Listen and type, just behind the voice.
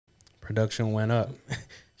Production went up.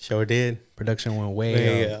 Sure did. Production went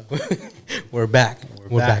way up. We're back.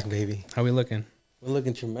 We're back. back, baby. How we looking? We're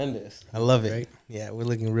looking tremendous. I love it. Right? Yeah, we're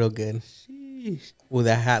looking real good. Sheesh. Ooh,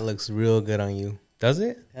 that hat looks real good on you. Does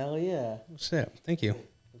it? Hell yeah. Oh, shit. Thank you.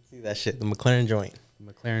 Let's see that shit. The McLaren joint.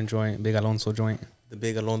 The McLaren joint, Big Alonso joint. The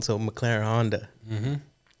big Alonso McLaren Honda. Mm-hmm.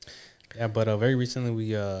 Yeah, but very recently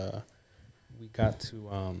we got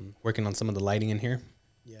to working on some of the lighting in here.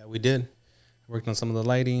 Yeah, we did. Worked on some of the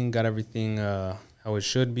lighting, got everything how it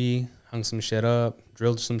should be, hung some shit up,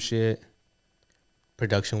 drilled some shit.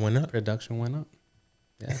 Production went up. Production went up.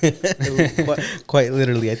 Yeah. quite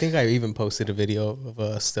literally. I think I even posted a video of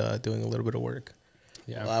us doing a little bit of work.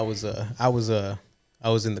 Yeah. Well, I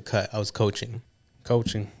was in the cut. I was coaching.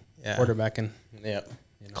 Yeah. Quarterbacking. Yeah.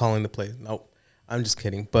 You know. Calling the play. Nope. I'm just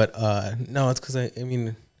kidding. But no, it's because I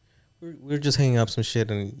mean we're just hanging up some shit,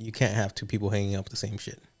 and you can't have two people hanging up the same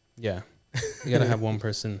shit. Yeah. You gotta have one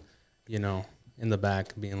person, you know, in the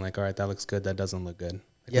back being like, all right, that looks good, that doesn't look good.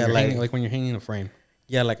 Yeah, like when you're hanging a frame.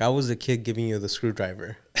 Yeah, like I was a kid giving you the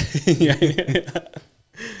screwdriver. Yeah.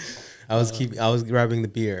 I was grabbing the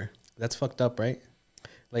beer. That's fucked up, right?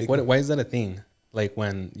 Like why is that a thing? Like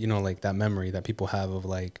when, you know, like that memory that people have of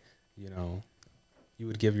like, you know, you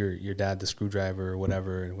would give your dad the screwdriver or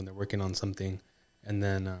whatever when they're working on something, and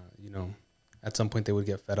then you know, at some point they would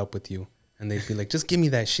get fed up with you and they'd be like, just give me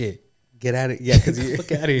that shit. Get out of, yeah, because you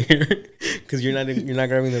look out of here, because you're not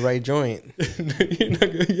grabbing the right joint.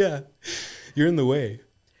 Yeah, you're in the way.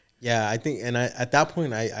 Yeah, I think, and at that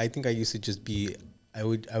point I think I used to just be, I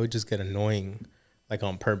would just get annoying, like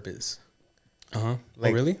on purpose. Like,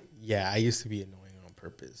 oh, really? Yeah, I used to be annoying on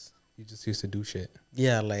purpose. You just used to do shit.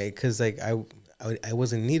 Yeah, like because like I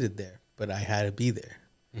wasn't needed there, but I had to be there,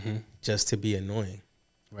 just to be annoying.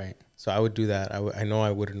 Right. So I would do that. I know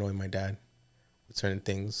I would annoy my dad with certain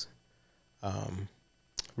things.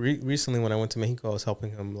 Recently when I went to Mexico, I was helping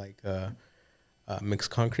him like mix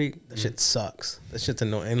concrete. That shit sucks. That shit's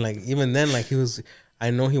annoying. And like even then, like I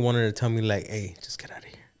know he wanted to tell me like, hey, just get out of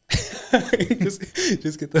here.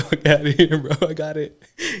 just get the fuck out of here, bro. I got it.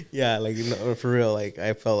 Yeah, like, you know, for real, like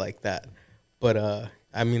I felt like that. But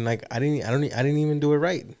I mean, like I didn't even do it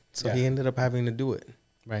right. So he ended up having to do it.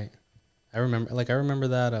 Right. I remember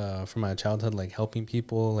that from my childhood, like helping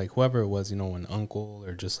people, like whoever it was, you know, an uncle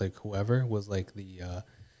or just like whoever was like the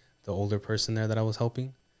older person there that I was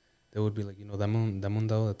helping. They would be like, you know, dame un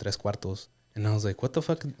dado de tres cuartos. And I was like, what the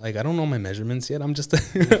fuck? Like, I don't know my measurements yet. I'm just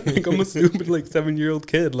like, I'm a stupid like 7-year-old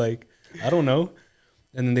kid. Like, I don't know.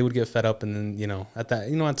 And then they would get fed up. And then, you know,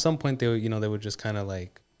 at some point they would, you know, they would just kind of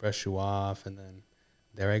like brush you off. And then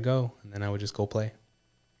there I go. And then I would just go play.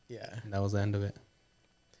 Yeah. And that was the end of it.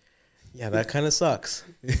 Yeah, that kind of sucks.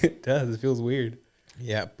 It does. It feels weird.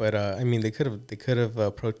 Yeah, but I mean, they could have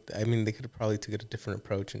approached. I mean, they could have probably took a different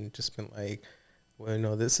approach and just been like, "Well,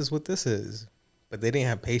 no, this is what this is." But they didn't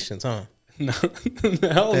have patience, huh? No, they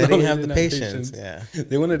didn't have the patience. Yeah,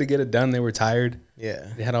 they wanted to get it done. They were tired.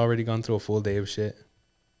 Yeah, they had already gone through a full day of shit.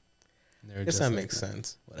 I guess that makes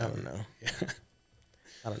sense. Whatever. I don't know. Yeah,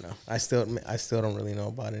 I don't know. I still don't really know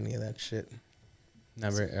about any of that shit.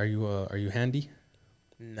 Never. Are you handy?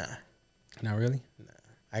 Nah. Not really? Nah.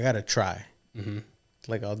 I gotta try. Mm-hmm.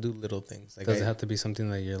 Like I'll do little things. Like Does it have to be something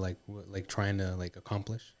that you're like trying to like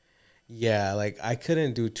accomplish? Yeah, like I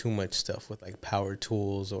couldn't do too much stuff with like power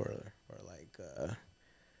tools or like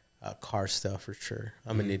car stuff for sure.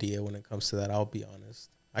 I'm an idiot when it comes to that. I'll be honest.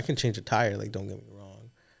 I can change a tire. Like don't get me wrong.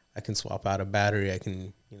 I can swap out a battery. I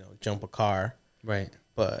can jump a car. Right.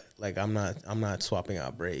 But like I'm not swapping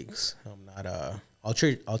out brakes. I'm not I'll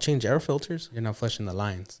change air filters. You're not flushing the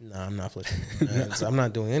lines. No, I'm not flushing the lines. I'm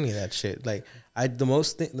not doing any of that shit. Like the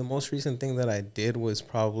most recent thing that I did was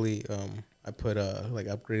probably I put like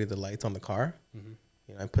upgraded the lights on the car. Mm-hmm.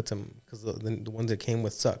 You know, I put some because the ones that came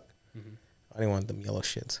with suck. Mm-hmm. I didn't want them yellow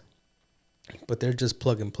shits. But they're just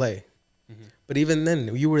plug and play. Mm-hmm. But even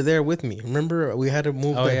then, you were there with me. Remember, we had to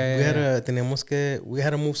move. We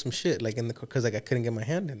had to move some shit like because like I couldn't get my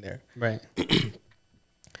hand in there. Right.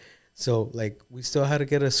 So like we still had to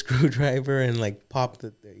get a screwdriver and like pop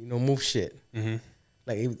the move shit. Mm-hmm.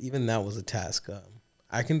 Like even that was a task.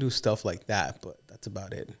 I can do stuff like that, but that's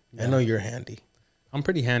about it. Yeah. I know you're handy. I'm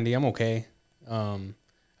pretty handy. I'm okay.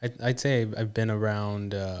 I'd say I've been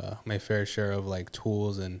around my fair share of like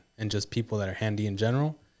tools and just people that are handy in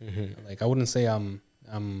general. Mm-hmm. Like I wouldn't say I'm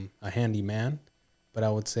a handy man, but I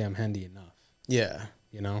would say I'm handy enough. Yeah.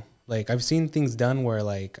 You know, like I've seen things done where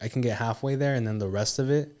like I can get halfway there and then the rest of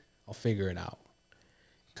it I'll figure it out.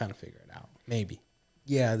 Kind of figure it out, maybe.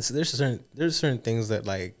 Yeah, there's certain things that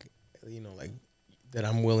like that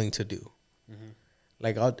I'm willing to do. Mm-hmm.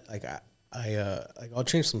 Like like I'll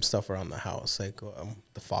change some stuff around the house, like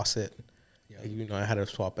the faucet. Yeah. Like, you know, I had to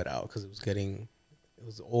swap it out because it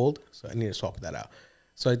was old, so I needed to swap that out.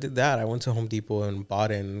 So I did that. I went to Home Depot and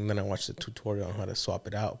bought it, and then I watched a tutorial on how to swap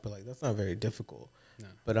it out. But like that's not very difficult. No.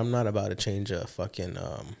 But I'm not about to change a fucking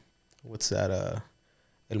what's that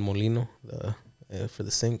el molino for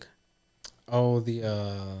the sink. Oh, the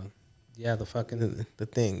fucking The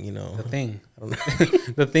thing, you know. the thing. I don't know.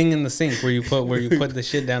 The thing in the sink where you put the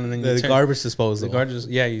shit down and then The garbage disposal. The garbage,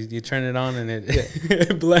 yeah, you turn it on and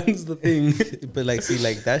it blends the thing. But like, see,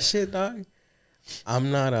 like that shit, dog.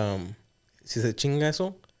 I'm not si se chinga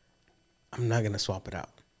eso, I'm not gonna swap it out.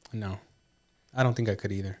 No, I don't think I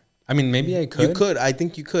could either. I mean, maybe I could. You could. I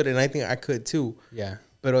think you could, and I think I could too. Yeah.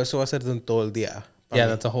 Pero eso va a ser todo el día. Yeah,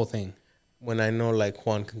 that's a whole thing. When I know like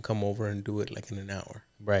Juan can come over and do it like in an hour.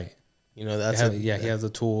 Right. You know, that's he has the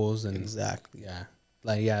tools and exactly. Yeah.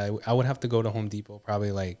 Like, yeah, I would have to go to Home Depot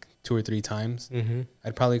probably like 2 or 3 times. Mm-hmm.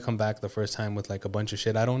 I'd probably come back the first time with like a bunch of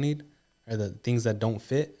shit I don't need or the things that don't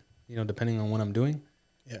fit, you know, depending on what I'm doing.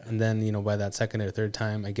 Yeah. And then, you know, by that second or third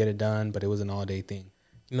time, I get it done, but it was an all-day thing.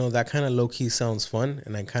 You know, that kind of low-key sounds fun,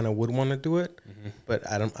 and I kind of would want to do it, but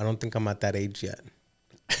I don't think I'm at that age yet.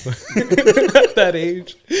 At that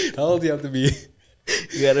age? How old do you have to be?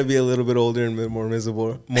 You got to be a little bit older and more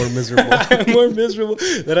miserable. More miserable. More miserable.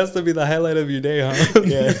 That has to be the highlight of your day, huh?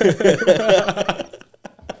 Yeah.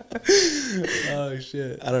 Oh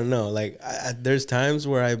shit. I don't know. Like, there's times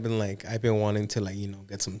where I've been wanting to like, you know,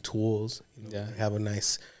 get some tools. You know, Yeah. like have a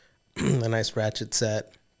nice ratchet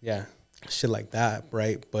set. Yeah. Shit like that,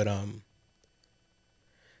 right? But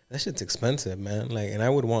that shit's expensive, man. Like, and I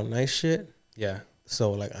would want nice shit. Yeah.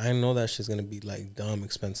 So like, I know that shit's gonna be like dumb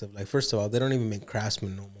expensive. Like, first of all, they don't even make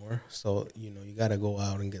Craftsman no more. So you know, you gotta go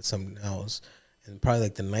out and get something else. And probably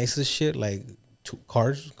like the nicest shit, like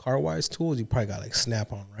car wise tools, you probably got like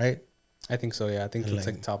Snap On, right? I think so. Yeah. I think And that's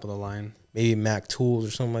like top of the line. Maybe Mac Tools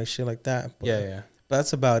or something like shit like that. But, Yeah. But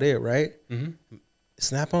that's about it, right? Mm-hmm.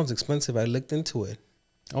 Snap On's expensive. I looked into it.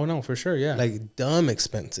 Oh no, for sure. Yeah. Like dumb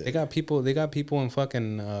expensive. They got people in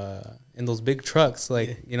fucking in those big trucks,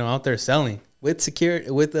 like, you know, out there selling with security.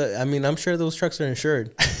 I mean, I'm sure those trucks are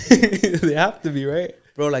insured. They have to be, right?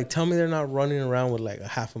 Bro, like, tell me they're not running around with like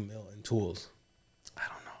 $500,000 in tools. I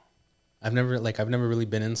don't know. I've never really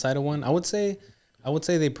been inside of one. I would say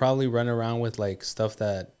they probably run around with like stuff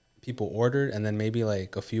that people ordered, and then maybe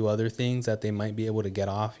like a few other things that they might be able to get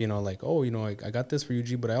off. You know, like, oh, you know, I got this for you,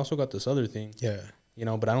 G, but I also got this other thing. Yeah. You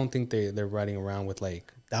know, but I don't think they're riding around with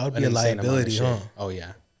like that would be a liability, huh? Oh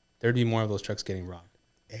yeah, there'd be more of those trucks getting robbed.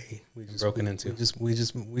 Hey, we broken into. We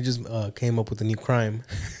just came up with a new crime.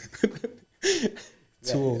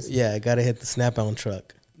 Tools. Yeah, I gotta hit the Snap-on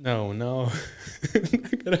truck. No. I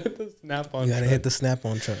gotta hit the Snap-on. You gotta hit the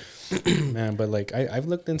Snap-on truck, man. But like, I've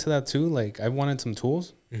looked into that too. Like, I wanted some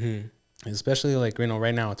tools, especially like, you know,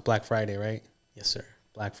 right now it's Black Friday, right? Yes, sir.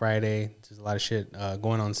 Black Friday. There's a lot of shit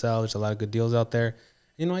going on sale. There's a lot of good deals out there.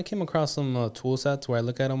 You know, I came across some tool sets where I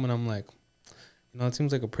look at them and I'm like, you know, it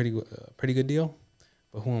seems like a pretty good deal.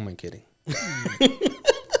 But who am I kidding?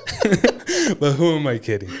 But who am I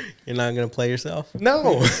kidding? You're not gonna play yourself?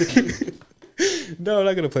 No. No, I'm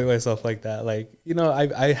not gonna play myself like that. Like, you know,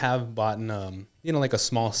 I have bought you know, like a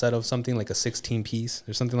small set of something, like a 16 piece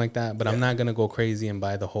or something like that. But yeah. I'm not gonna go crazy and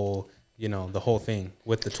buy the whole, you know, the whole thing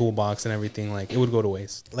with the toolbox and everything. Like, it would go to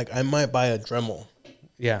waste. Like, I might buy a Dremel.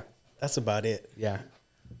 Yeah. That's about it. Yeah.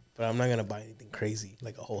 But I'm not gonna buy anything crazy,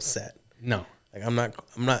 like a whole set. No. Like, I'm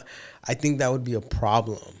not. I think that would be a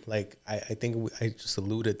problem. Like, I think I just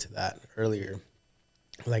alluded to that earlier.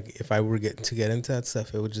 Like, if I were to get into that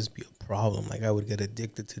stuff, it would just be a problem. Like, I would get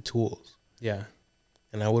addicted to tools. Yeah.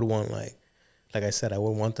 And I would want, like I said, I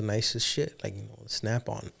would want the nicest shit, like, you know,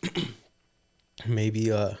 Snap-on. Maybe,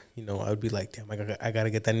 you know, I would be like, damn, I gotta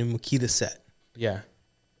get that new Makita set. Yeah.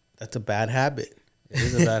 That's a bad habit. It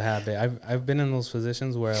is a bad habit. I've been in those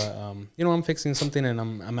positions where, you know, I'm fixing something and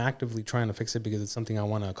I'm actively trying to fix it because it's something I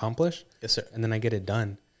want to accomplish. Yes, sir. And then I get it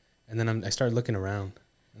done. And then I start looking around.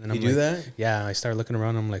 And then you do that? Yeah, I start looking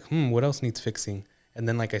around. I'm like, what else needs fixing? And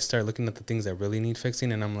then, like, I start looking at the things that really need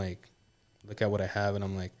fixing. And I'm like, look at what I have. And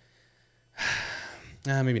I'm like,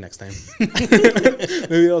 maybe next time.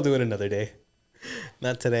 Maybe I'll do it another day.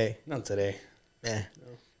 Not today. Not today. Yeah. No.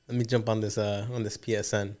 Let me jump on this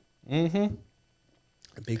PSN. Mm-hmm.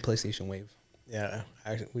 A big PlayStation wave. Yeah.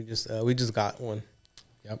 We just got one.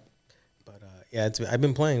 Yep. But, yeah, I've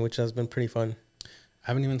been playing, which has been pretty fun. I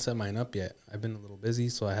haven't even set mine up yet. I've been a little busy,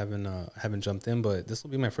 so I haven't jumped in. But this will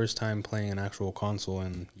be my first time playing an actual console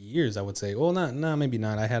in years, I would say. Well, maybe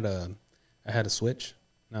not. I had a Switch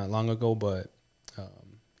not long ago, but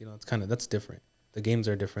you know, that's different. the games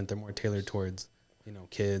are different. They're more tailored towards, you know,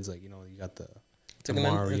 kids. Like, you know, you got the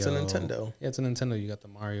Mario. It's a Nintendo. Yeah, it's a Nintendo. You got the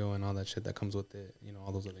Mario and all that shit that comes with it. You know,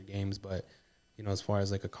 all those other games. But, you know, as far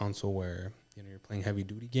as like a console where, you know, you're playing heavy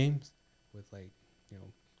duty games with like, you know,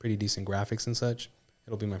 pretty decent graphics and such,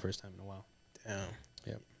 it'll be my first time in a while. Damn.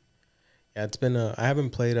 Yep. Yeah, it's been. I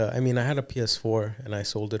haven't played. I mean, I had a PS4 and I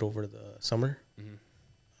sold it over the summer.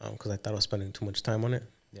 Because I thought I was spending too much time on it.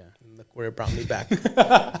 Yeah. And look where it brought me back.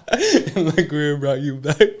 Look where it brought you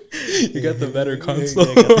back. You got the better console.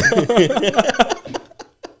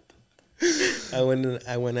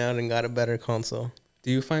 I went out and got a better console. Do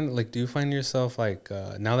you find yourself like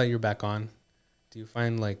now that you're back on, do you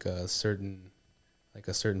find like a certain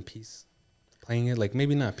piece playing it? Like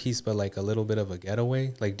maybe not piece, but like a little bit of a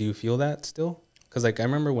getaway. Like, do you feel that still? Because like I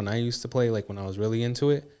remember when I used to play, like when I was really into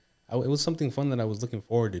it, it was something fun that I was looking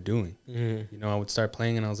forward to doing. You know, I would start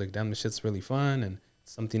playing and I was like, damn, this shit's really fun and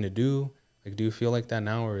it's something to do. Like, do you feel like that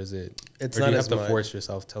now, or is it? It's or not do you as have to much. force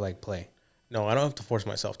yourself to like play? No, I don't have to force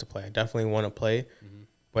myself to play. I definitely want to play,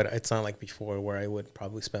 but it's not like before where I would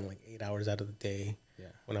probably spend like 8 hours out of the day. Yeah.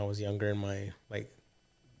 When I was younger, in my like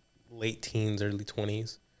late teens, early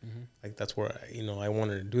 20s, like that's where I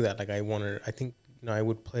wanted to do that. Like I think I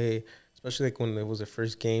would play, especially like when it was the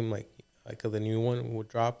first game, like the new one would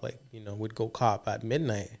drop. Like we'd go cop at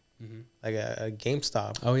midnight, like a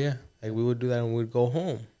GameStop. Oh yeah. Like we would do that and we'd go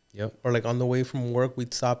home. Yep. Or like on the way from work,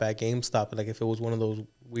 we'd stop at GameStop. Like if it was one of those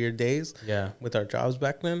weird days. Yeah. With our jobs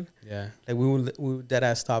back then. Yeah. Like we would dead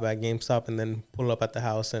ass stop at GameStop and then pull up at the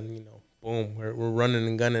house and boom, we're running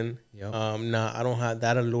and gunning. Yep. Nah, I don't have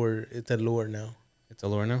that allure. It's a lure now. It's a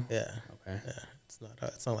lure now. Yeah. Okay. Yeah.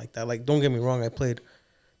 It's not like that. Like don't get me wrong. I think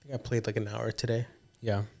I played like an hour today.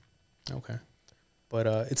 Yeah. Okay. But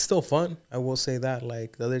it's still fun. I will say that.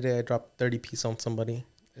 Like the other day, I dropped 30 piece on somebody.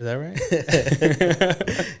 Is that right?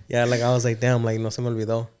 Yeah, like I was like, damn, like no se me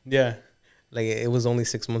olvidó. Yeah. Like it was only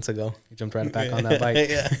 6 months ago. You jumped right back on that bike.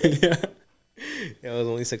 Yeah. Yeah, it was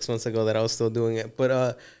only 6 months ago that I was still doing it.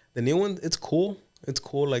 But the new one, it's cool. It's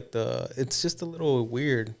cool. Like it's just a little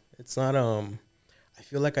weird. It's not I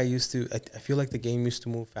feel like I feel like the game used to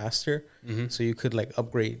move faster, so you could like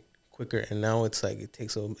upgrade quicker, and now it's like it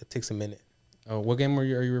takes a minute. Oh, what game are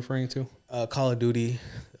you referring to? Call of Duty,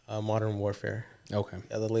 Modern Warfare. Okay.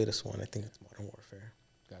 Yeah, the latest one. I think it's Modern Warfare.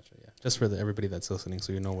 Gotcha. Yeah. Just for everybody that's listening,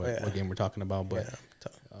 so you know what game we're talking about. But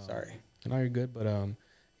sorry. No, you're good. But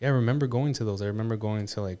yeah, I remember going to those. I remember going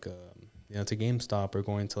to like to GameStop or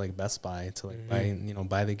going to like Best Buy to like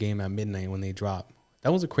buy the game at midnight when they drop.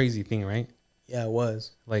 That was a crazy thing, right? Yeah, it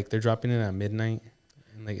was. Like they're dropping it at midnight,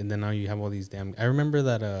 and then now you have all these damn. I remember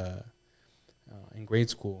that in grade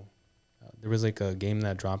school, there was like a game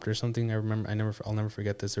that dropped or something. I'll never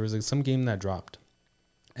forget this. There was like some game that dropped,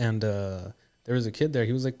 and there was a kid there.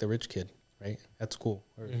 He was like the rich kid, right, at school,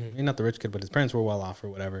 or maybe not the rich kid, but his parents were well off or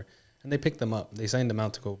whatever. And they picked him up. They signed him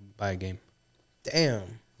out to go buy a game.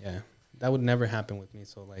 Damn. Yeah, that would never happen with me.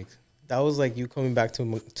 So like, that was like you coming back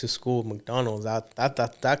to school with McDonald's.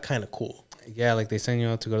 That kind of cool. Yeah, like they send you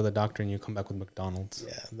out to go to the doctor and you come back with McDonald's.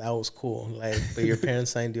 Yeah, that was cool. Like, but your parents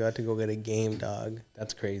signed you out to go get a game, dog.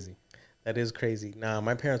 That's crazy. That is crazy. Nah,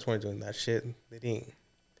 my parents weren't doing that shit. They didn't.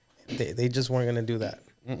 They just weren't gonna do that.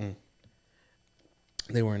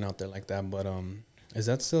 They weren't out there like that. But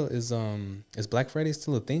is Black Friday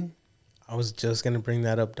still a thing? I was just gonna bring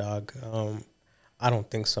that up, dog. I don't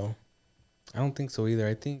think so. I don't think so either.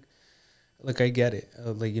 I think, like, I get it.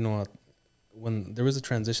 When there was a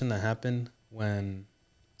transition that happened when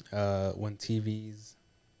TVs,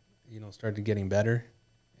 started getting better,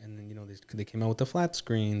 and then they came out with the flat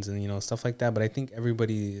screens and stuff like that. But I think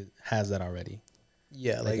everybody has that already.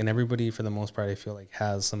 Yeah, and everybody for the most part, I feel like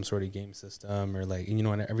has some sort of game system or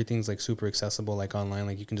and everything's like super accessible, like online.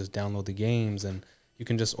 Like you can just download the games and you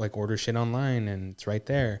can just like order shit online and it's right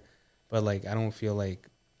there. But like I don't feel like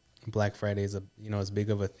Black Friday is as big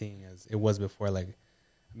of a thing as it was before. Like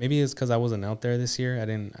maybe it's because I wasn't out there this year. I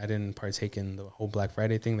didn't partake in the whole Black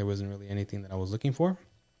Friday thing. There wasn't really anything that I was looking for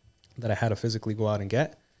that I had to physically go out and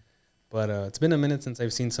get. But it's been a minute since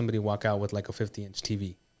I've seen somebody walk out with like a 50-inch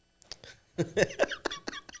TV.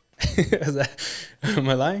 Am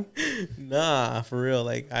I lying? Nah, for real.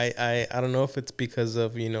 Like I don't know if it's because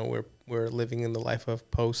of we're living in the life of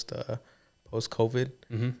post COVID,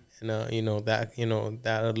 and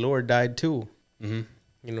that allure died too.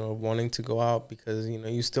 Wanting to go out because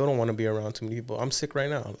you still don't want to be around too many people. I'm sick right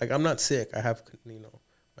now. Like I'm not sick. I have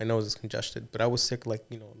my nose is congested, but I was sick like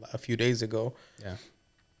a few days ago. Yeah,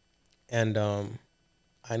 and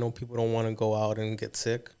I know people don't want to go out and get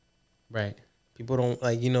sick. Right. People don't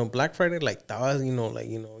like, Black Friday, like that was,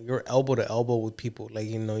 you're elbow to elbow with people. Like,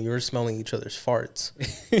 you're smelling each other's farts.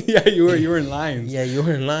 Yeah, you were in lines. Yeah, you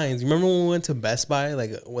were in lines. You remember when we went to Best Buy,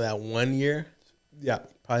 like that 1 year? Yeah.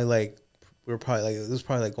 Probably like, it was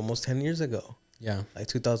probably like almost 10 years ago. Yeah. Like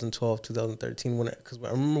 2012, 2013, because I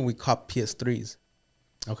remember we copped PS3s.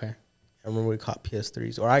 Okay. I remember we copped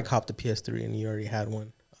PS3s, or I copped a PS3 and you already had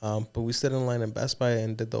one. But we stood in line at Best Buy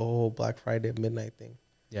and did the whole Black Friday midnight thing.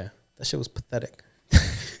 Yeah. That shit was pathetic.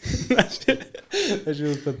 that shit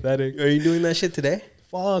was pathetic. Are you doing that shit today?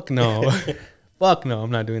 Fuck no. Fuck no, I'm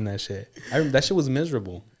not doing that shit. That shit was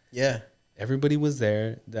miserable. Yeah. Everybody was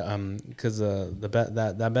there. Because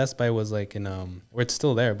that Best Buy was like in where it's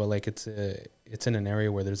still there, but like it's in an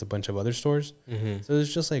area where there's a bunch of other stores. Mm-hmm. So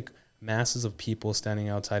there's just like masses of people standing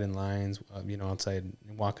outside in lines, outside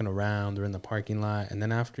walking around or in the parking lot. And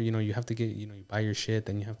then after, you have to get, you buy your shit,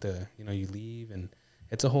 then you have to, you leave, and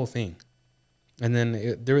it's a whole thing. And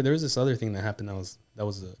then there was this other thing that happened that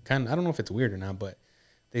was kind of, I don't know if it's weird or not, but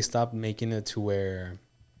they stopped making it to where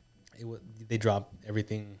they dropped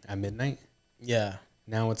everything at midnight. Yeah.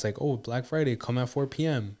 Now it's like, oh, Black Friday, come at 4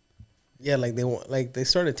 p.m. Yeah, they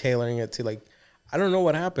started tailoring it to like, I don't know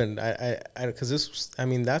what happened. Because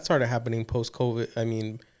that started happening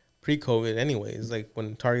post-COVID. Pre-COVID, anyways. Like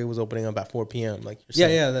when Target was opening up at 4 p.m. Like you're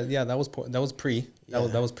saying. That was pre. Yeah.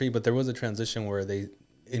 That was pre. But there was a transition where they,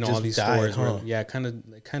 all these stores were,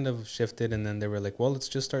 kind of shifted, and then they were like, well, let's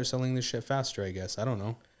just start selling this shit faster. I guess, I don't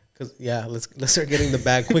know. Cause let's start getting the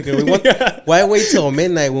bag quicker. Why wait till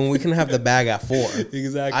midnight when we can have the bag at 4?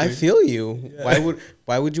 Exactly. I feel you. Yeah.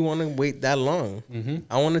 Why would you want to wait that long? Mm-hmm.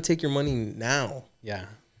 I want to take your money now. Yeah.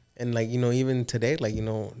 And like even today, like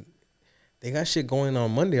they got shit going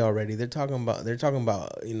on Monday already. They're talking about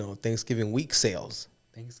Thanksgiving week sales.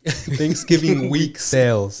 Thanksgiving week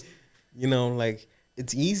sales. Like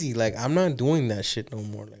it's easy. Like I'm not doing that shit no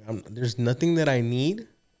more. Like there's nothing that I need.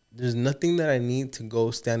 There's nothing that I need to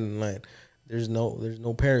go stand in line. There's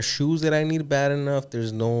no pair of shoes that I need bad enough.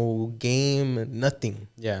 There's no game, nothing.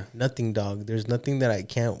 Yeah. Nothing, dog. There's nothing that I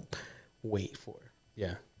can't wait for.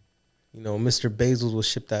 Yeah. Mr. Bezos will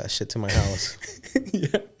ship that shit to my house.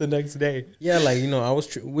 Yeah, the next day. Yeah, like,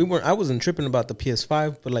 I wasn't tripping about the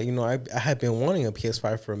PS5, but like, I had been wanting a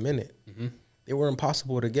PS5 for a minute. Mm-hmm. They were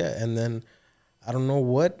impossible to get. And then I don't know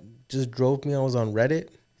what just drove me. I was on Reddit.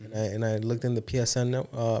 And I looked in the PSN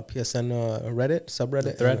Reddit subreddit,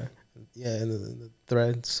 the thread, in the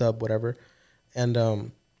thread sub whatever, and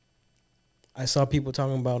I saw people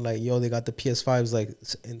talking about like, yo, they got the PS5s like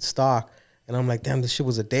in stock, and I'm like, damn, this shit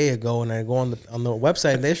was a day ago, and I go on the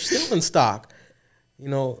website, and they're still in stock.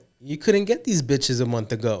 You couldn't get these bitches a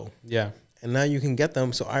month ago. Yeah, and now you can get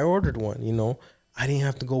them. So I ordered one. I didn't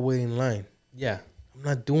have to go wait in line. Yeah, I'm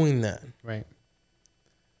not doing that. Right.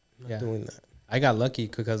 I'm not doing that. I got lucky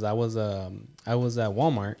because I was at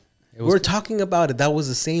Walmart. We're talking about it. That was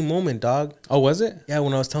the same moment, dog. Oh, was it? Yeah,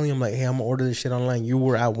 when I was telling him like, hey, I'm gonna order this shit online. You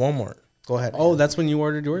were at Walmart. Go ahead. Oh, that's when you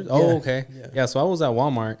ordered yours? Yeah. Oh, okay. Yeah, so I was at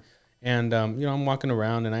Walmart, and I'm walking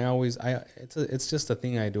around, and it's just a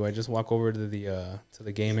thing I do. I just walk over to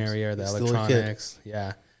the game area, the electronics.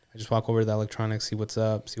 Yeah, I just walk over to the electronics, see what's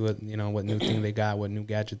up, see what what new thing they got, what new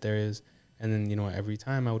gadget there is, and then every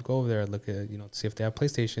time I would go over there, I'd look at see if they have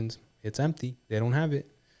PlayStations. It's empty. They don't have it.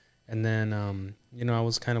 And then, I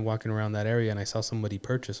was kind of walking around that area, and I saw somebody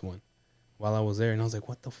purchase one while I was there. And I was like,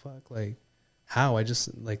 what the fuck? Like, how? I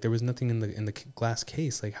just, like, there was nothing in the glass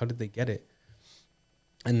case. Like, how did they get it?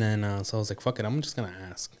 And then, so I was like, fuck it. I'm just going to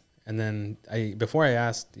ask. And then before I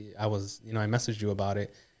asked, I was, I messaged you about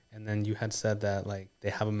it. And then you had said that, like, they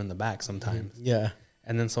have them in the back sometimes. Yeah.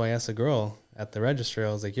 And then, so I asked a girl at the register,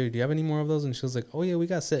 I was like, yo, do you have any more of those? And she was like, oh, yeah, we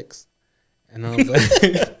got 6. And I was like,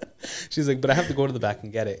 she's like, but I have to go to the back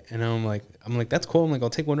and get it. And I'm like, that's cool. I'm like, I'll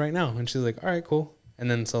take one right now. And she's like, all right, cool.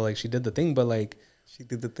 And then so like she did the thing, but like she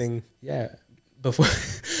did the thing. Yeah.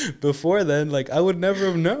 Before then, like I would never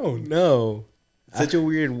have known. No. Such a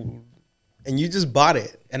weird. And you just bought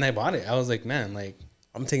it. And I bought it. I was like, man, like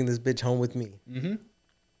I'm taking this bitch home with me. Mm-hmm.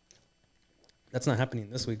 That's not happening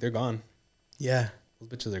this week. They're gone. Yeah. Those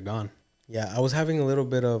bitches are gone. Yeah. I was having a little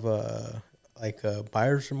bit of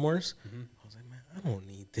buyer's remorse. Mm-hmm. I was like, man, I don't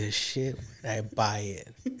need this shit. Why did I buy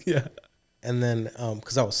it? Yeah. And then,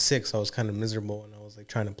 because I was sick, so I was kind of miserable, and I was like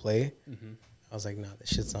trying to play. Mm-hmm. I was like, nah, this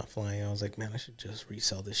shit's not flying. I was like, man, I should just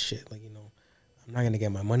resell this shit. Like, I'm not gonna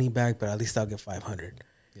get my money back, but at least I'll get 500.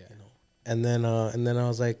 Yeah. And then I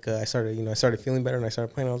was like, I started feeling better, and I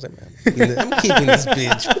started playing. I was like, man, I'm keeping this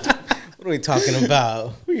bitch. What are we talking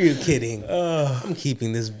about? Who are you kidding? I'm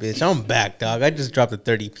keeping this bitch. I'm back, dog. I just dropped a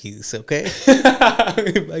 30 piece, okay?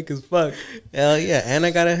 Like as fuck. Hell yeah. And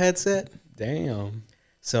I got a headset. Damn.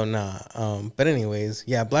 So nah. But anyways,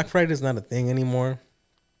 yeah, Black Friday is not a thing anymore.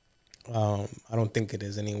 I don't think it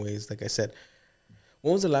is anyways. Like I said,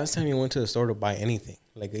 when was the last time you went to the store to buy anything?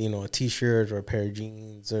 Like, you know, a T-shirt or a pair of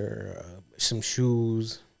jeans or some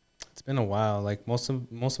shoes? It's been a while. Like most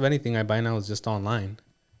of anything I buy now is just online.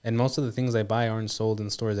 And most of the things I buy aren't sold in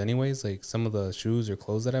stores anyways. Like some of the shoes or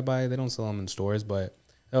clothes that I buy, they don't sell them in stores. But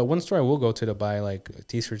one store I will go to buy like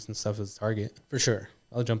T-shirts and stuff is Target. For sure.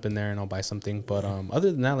 I'll jump in there and I'll buy something. But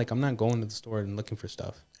other than that, like I'm not going to the store and looking for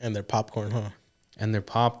stuff. And their popcorn, huh? And their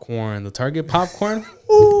popcorn, the Target popcorn.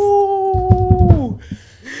 Ooh,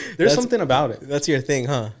 there's something about it. That's your thing,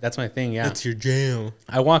 huh? That's my thing. Yeah, That's your jam.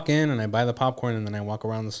 I walk in and I buy the popcorn and then I walk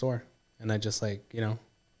around the store and I just like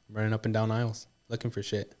running up and down aisles looking for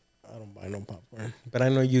shit. I don't buy no popcorn, but I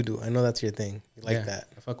know you do. I know that's your thing. You like that.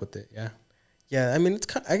 I fuck with it. Yeah. Yeah, I mean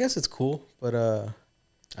I guess it's cool, but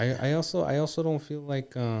I also don't feel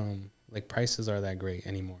like prices are that great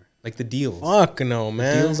anymore. Like the deals. Fuck no,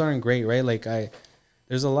 man. The deals aren't great, right? Like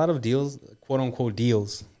there's a lot of deals, quote unquote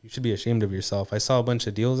deals. You should be ashamed of yourself. I saw a bunch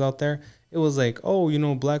of deals out there. It was like,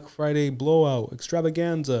 oh, Black Friday blowout,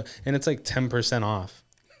 extravaganza, and it's like 10% off.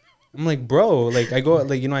 I'm like, bro, like I go,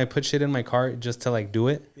 like, I put shit in my cart just to like do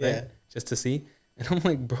it, right? Just to see. And I'm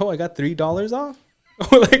like, bro, I got $3 off.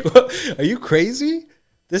 Like, what? Are you crazy?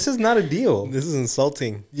 This is not a deal. This is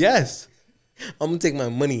insulting. Yes. I'm gonna take my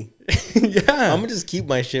money. Yeah. I'm gonna just keep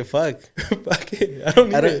my shit. Fuck. Fuck it. I don't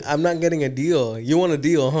need it. I'm not getting a deal. You want a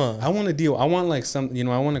deal, huh? I want a deal. I want like some,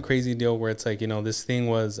 I want a crazy deal where it's like, this thing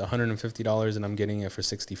was $150 and I'm getting it for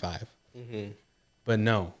 $65. Mm-hmm. But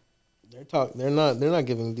no. They're not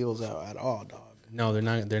giving deals out at all, dog. No,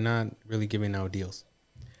 they're not really giving out deals.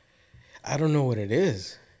 I don't know what it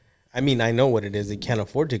is. I mean, I know what it is. They can't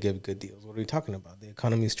afford to give good deals. What are we talking about? The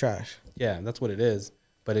economy's trash. Yeah, that's what it is.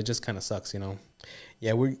 But it just kind of sucks,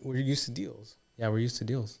 Yeah, we're used to deals. Yeah, we're used to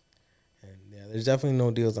deals. And yeah, there's definitely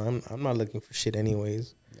no deals. I'm not looking for shit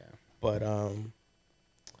anyways. Yeah. But what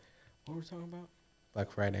were we talking about?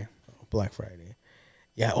 Black Friday. Oh, Black Friday.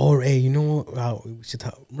 Yeah. Oh, hey, you know what? Wow, we should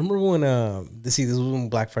talk. Remember when this was when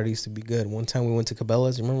Black Friday used to be good. One time we went to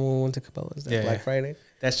Cabela's. You remember when we went to Cabela's? Black Friday.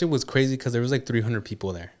 That shit was crazy because there was like 300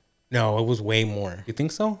 people there. No, it was way more. You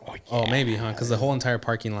think so? Oh, yeah. Oh, maybe, huh? Because the whole entire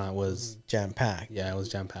parking lot was jam-packed. Yeah, it was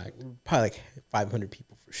jam-packed. Probably like 500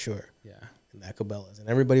 people for sure. Yeah. In that Cabela's. And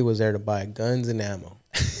everybody was there to buy guns and ammo.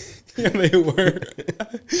 Yeah, they were.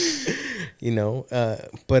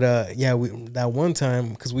 Yeah, that one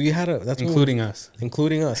time, because we had Including us,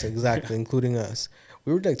 exactly, including us.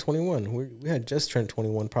 We were like 21. We had just turned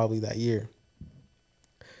 21 probably that year.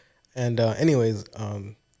 And anyways,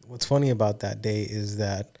 what's funny about that day is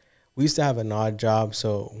that we used to have an odd job,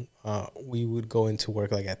 so we would go into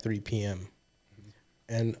work like at 3 p.m.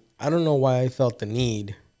 And I don't know why I felt the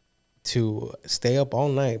need to stay up all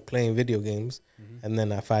night playing video games, and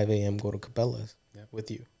then at 5 a.m. go to Cabela's with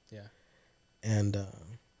you. Yeah. And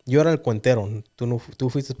yo era el cuentero. Tú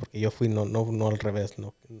fuiste porque yo fui, no al revés.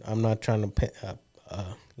 No, I'm not trying to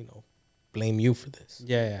blame you for this.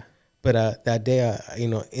 Yeah. But that day,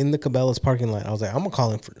 in the Cabela's parking lot, I was like, I'm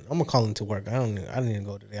gonna call into work. I don't need to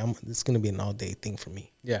go today. It's gonna be an all day thing for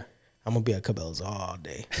me. Yeah. I'm gonna be at Cabela's all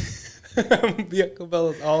day. I'm gonna be at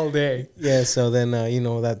Cabela's all day. Yeah. So then,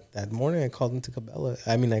 that morning I called into Cabela.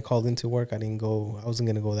 I mean, I called into work. I didn't go. I wasn't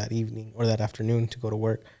gonna go that evening or that afternoon to go to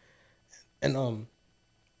work. And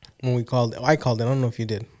when we called, I called in. I don't know if you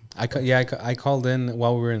did. I called in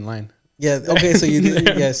while we were in line. Yeah. Okay. So you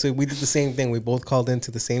did. Yeah. So we did the same thing. We both called into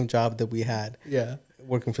the same job that we had. Yeah.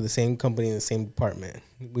 Working for the same company in the same department.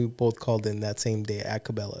 We both called in that same day at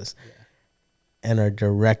Cabela's. Yeah. And our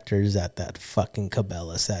director's at that fucking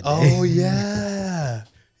Cabela's that day. Oh yeah.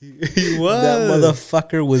 He was. That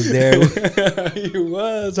motherfucker was there. He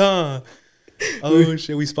was, huh? Oh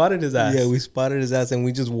shit, we spotted his ass. Yeah, we spotted his ass, and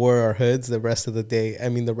we just wore our hoods the rest of the day. I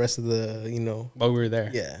mean, the rest of the, while we were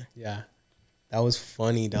there. Yeah. That was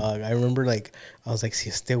funny, dog. I remember, I was like, si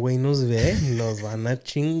este güey nos ve, nos van a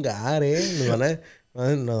chingar, nos van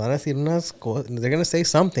a decir unas cosas. They're going to say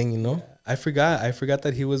something, Yeah. I forgot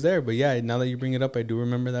that he was there. But yeah, now that you bring it up, I do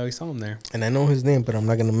remember that we saw him there. And I know his name, but I'm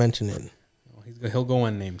not going to mention it. No, he'll go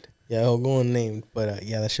unnamed. Yeah, he'll go unnamed. But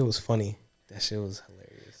yeah, that shit was funny. That shit was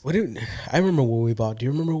hilarious. I remember what we bought. Do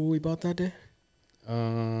you remember what we bought that day?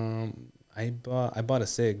 I bought a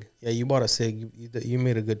cig. Yeah, you bought a cig. You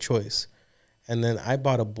made a good choice. And then I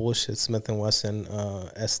bought a bullshit Smith & Wesson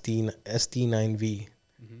SD9V.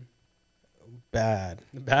 Bad.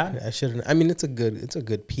 I shouldn't. I mean, it's a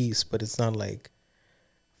good piece, but it's not like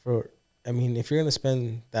I mean, if you're gonna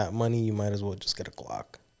spend that money, you might as well just get a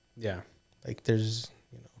Glock. Yeah. Like there's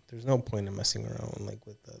no point in messing around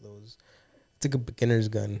with those. it's like a beginner's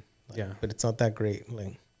gun. Like, Yeah. but it's not that great.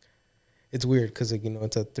 Like, it's weird because like, you know,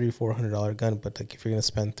 it's a $300-$400 gun, but like if you're gonna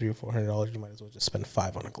spend $300-$400, you might as well just spend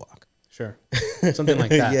 $5 on a Glock. Sure. Something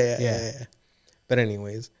like that. Yeah. But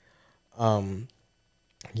anyways,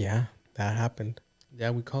 yeah, that happened.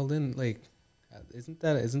 Yeah, we called in. Like, isn't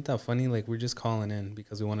that funny? Like, we're just calling in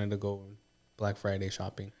because we wanted to go Black Friday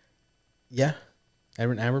shopping. Yeah. I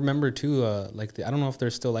remember too. Like I don't know if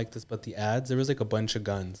they're still like this, but the ads, there was like a bunch of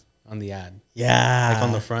guns on the ad. Yeah. Like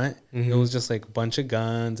on the front, it was just like a bunch of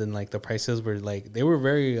guns, and like the prices were like they were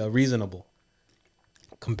very reasonable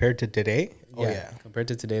Compared to today. Oh yeah, compared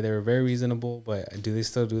to today, they were very reasonable. But do they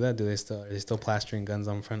still do that? Are they still plastering guns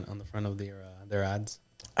on the front of their ads?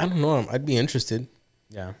 I don't know. I'd be interested.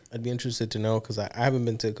 Yeah, I'd be interested to know because I haven't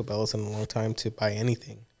been to Cabela's in a long time to buy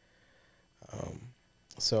anything.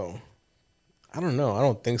 So I don't know. I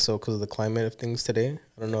don't think so because of the climate of things today.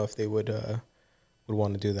 I don't know if they would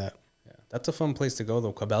want to do that. Yeah, that's a fun place to go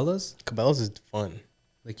though. Cabela's is fun.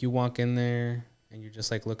 Like you walk in there and you're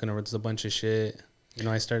just like looking over. There's a bunch of shit. You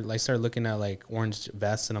know, I start looking at like orange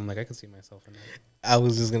vests and I'm like, I can see myself in that. I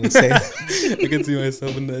was just gonna say, I can see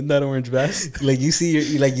myself in that orange vest. Like you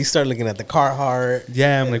start looking at the Carhartt.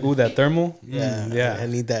 Yeah, I'm like, ooh, that thermal. Yeah. I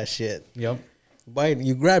need that shit. Yep. But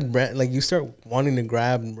you grab you start wanting to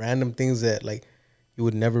grab random things that like you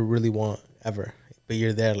would never really want ever. But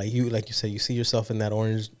you're there, like you said, you see yourself in that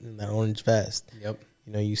orange vest. Yep.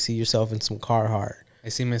 You know, you see yourself in some Carhartt. I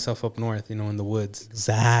see myself up north, in the woods.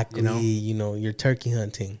 Exactly. You know, you're turkey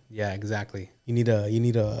hunting. Yeah, exactly. You need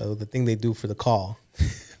the thing they do for the call.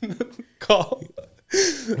 Call.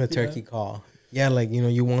 A turkey call. Yeah, like,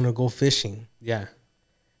 you want to go fishing. Yeah.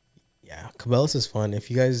 Yeah, Cabela's is fun. If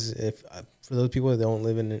for those people that don't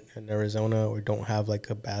live in Arizona or don't have like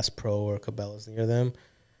a Bass Pro or Cabela's near them,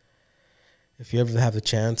 if you ever have the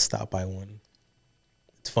chance, stop by one.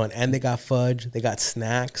 It's fun. And they got fudge. They got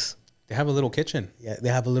snacks. They have a little kitchen. Yeah, they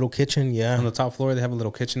have a little kitchen. Yeah, on the top floor they have a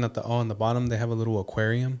little kitchen. On the bottom they have a little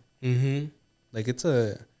aquarium. Mm-hmm. Like you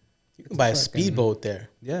can buy a speedboat there.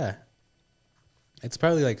 Yeah, it's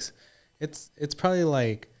probably like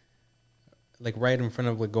like right in front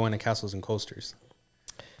of like going to Castles and Coasters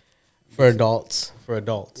for adults.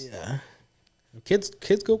 Yeah,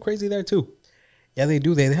 kids go crazy there too. Yeah, they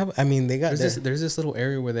do. They have. I mean, they got. There's this little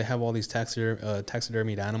area where they have all these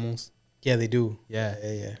taxidermied animals. Yeah, they do. Yeah.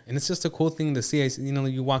 And it's just a cool thing to see.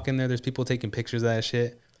 You walk in there, there's people taking pictures of that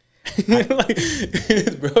shit. Like,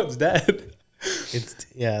 bro, it's dead. It's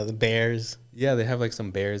the bears. Yeah, they have like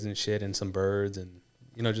some bears and shit and some birds and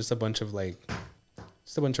just a bunch of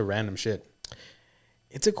random shit.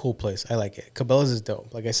 It's a cool place. I like it. Cabela's is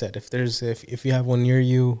dope. Like I said, if you have one near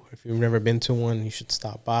you, if you've never been to one, you should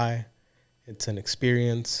stop by. It's an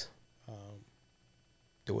experience.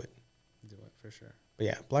 Do it for sure. But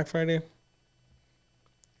yeah, Black Friday,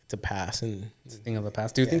 it's a pass. And it's a thing of the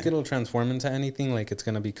past. Do you think it'll transform into anything? Like it's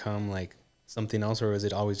going to become like something else, or is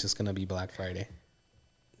it always just going to be Black Friday?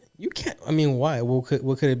 You can't. I mean, why? What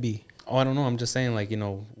could it be? Oh, I don't know. I'm just saying, like,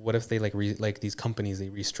 what if they like these companies, they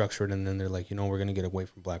restructured and then they're like, we're going to get away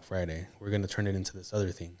from Black Friday. We're going to turn it into this other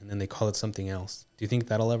thing. And then they call it something else. Do you think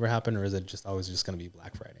that'll ever happen, or is it just always just going to be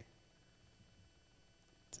Black Friday?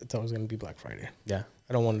 It's always going to be Black Friday. Yeah.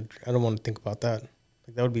 I don't want to think about that.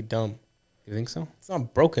 Like, that would be dumb. You think so? It's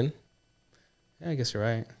not broken. Yeah, I guess you're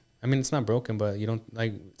right. I mean, it's not broken, but you don't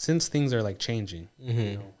since things are like changing.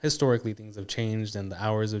 Mm-hmm. Historically, things have changed and the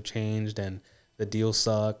hours have changed and the deals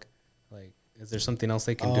suck. Like, is there something else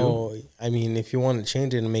they can do? I mean, if you want to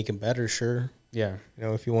change it and make it better, sure. Yeah.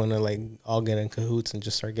 If you want to like all get in cahoots and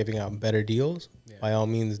just start giving out better deals, by all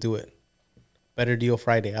means, do it. Better Deal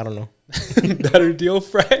Friday. I don't know. Better Deal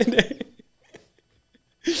Friday.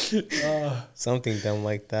 Something dumb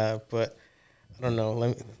like that, but I don't know.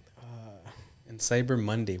 And Cyber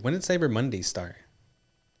Monday. When did Cyber Monday start?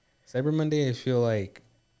 Cyber Monday, I feel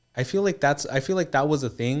like that was a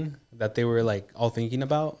thing that they were like all thinking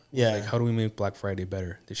about. Yeah. Like, how do we make Black Friday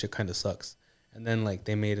better? This shit kind of sucks. And then like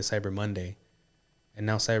they made a Cyber Monday, and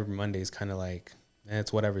now Cyber Monday is kind of like,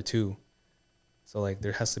 it's whatever too. So like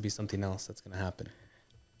there has to be something else that's gonna happen.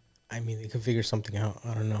 I mean, they could figure something out.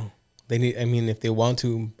 I don't know. If they want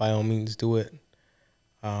to, by all means, do it.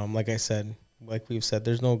 Like I said, like we've said,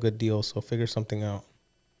 there's no good deal, so figure something out.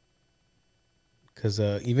 Because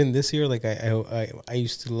even this year, like I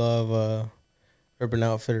used to love Urban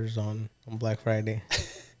Outfitters on Black Friday.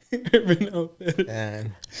 Urban Outfitters.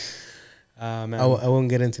 And man. I won't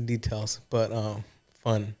get into details, but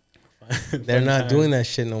fun. They're not doing that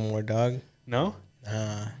shit no more, dog. No?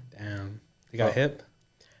 Nah. Damn. They got hip?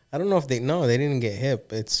 I don't know if they didn't get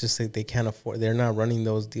hip. It's just like they can't afford. They're not running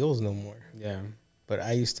those deals no more. Yeah. but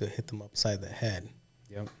I used to hit them upside the head.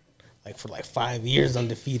 Yep. Like for like 5 years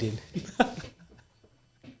undefeated.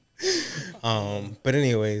 But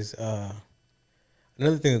anyways,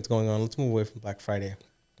 another thing that's going on. Let's move away from Black Friday.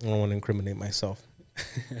 I don't want to incriminate myself.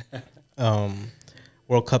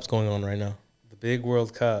 World Cup's going on right now. The big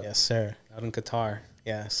World Cup. Yes, sir. Out in Qatar.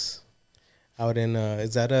 Yes. Out in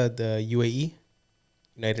is that the UAE?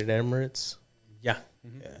 United Emirates? Yeah.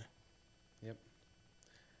 Yeah. Yep.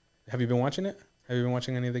 Have you been watching it? Have you been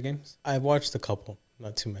watching any of the games? I've watched a couple,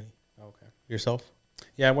 not too many. Okay. Yourself?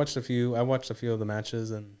 Yeah, I watched a few of the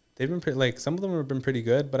matches, and they've been pretty, like, some of them have been pretty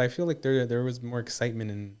good, but I feel like there was more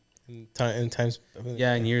excitement In times.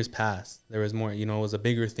 in years past. There was more, it was a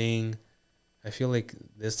bigger thing. I feel like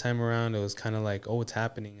this time around it was kind of like, oh, it's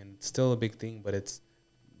happening, and it's still a big thing, but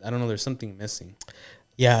I don't know, there's something missing.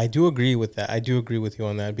 Yeah, I do agree with that. I do agree with you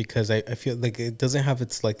on that because I feel like it doesn't have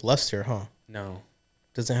its like luster, huh? No.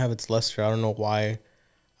 Doesn't have its luster. I don't know why.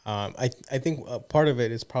 I think part of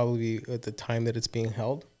it is probably at the time that it's being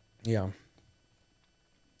held. Yeah.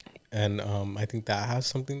 And I think that has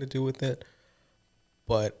something to do with it.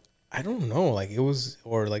 But I don't know. Like it was,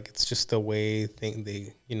 or like it's just the way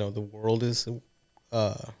the world is,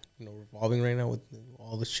 revolving right now with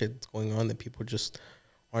all the shit that's going on that people just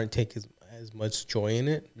aren't taking as much joy in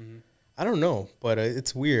it. Mm-hmm. I don't know, but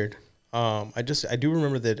it's weird. I do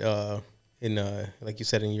remember that in like you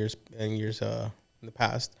said in years in the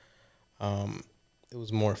past, it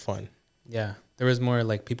was more fun. Yeah, there was more,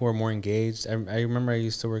 like, people were more engaged. I remember I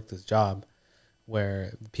used to work this job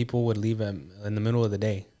where people would leave in the middle of the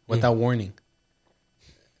day without warning.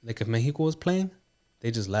 Like if Mexico was playing,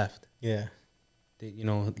 they just left. Yeah. They,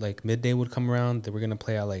 like midday would come around. They were gonna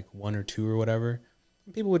play at like 1 or 2 or whatever.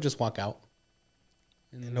 And people would just walk out.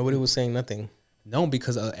 And nobody was saying nothing. No,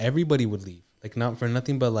 because everybody would leave. Like not for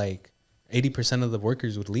nothing, but like 80% of the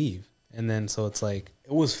workers would leave. And then so it's like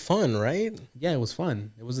it was fun, right? Yeah, it was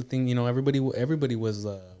fun. It was a thing. Everybody was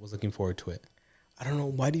looking forward to it. I don't know.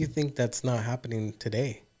 Why do you think that's not happening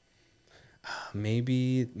today?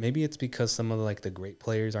 Maybe it's because some of the great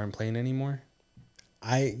players aren't playing anymore.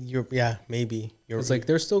 Maybe. It's like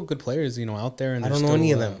there's still good players, out there, and I don't know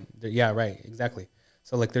any of them. Yeah, right, exactly.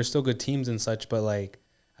 So like there's still good teams and such, but like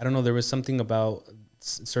I don't know, there was something about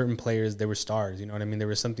certain players. They were stars, you know what I mean? There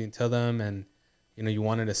was something to them, and you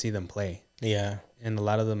wanted to see them play. Yeah. And a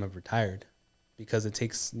lot of them have retired because it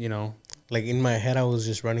takes, Like in my head, I was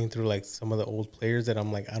just running through like some of the old players that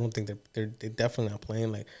I'm like, I don't think they're definitely not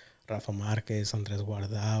playing. Like Rafa Marquez, Andres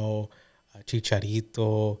Guardado,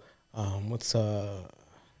 Chicharito,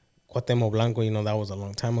 Cuauhtémoc Blanco. That was a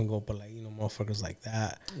long time ago, but like motherfuckers like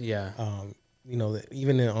that. Yeah.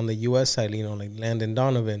 Even on the U.S. side, like Landon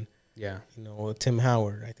Donovan. Yeah. Tim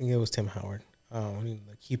Howard. I think it was Tim Howard. The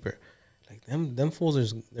keeper. Like them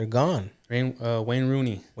fools, they're gone. Wayne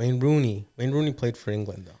Rooney. Wayne Rooney played for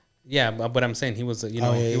England though. Yeah, but I'm saying he was, he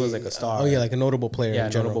was like a star. Oh yeah, like a notable player. Yeah,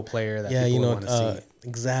 in general. notable player that people want to see.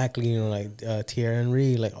 Exactly. Like Thierry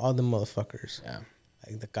Henry, like all the motherfuckers. Yeah.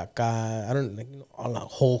 Like the Kaká, I don't like all that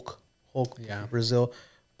Hulk, yeah, Brazil,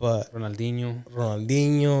 but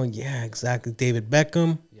Ronaldinho, yeah, exactly. David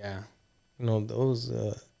Beckham, yeah, those,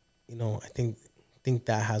 I think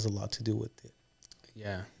that has a lot to do with it.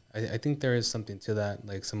 Yeah, I think there is something to that,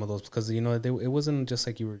 like some of those, because it wasn't just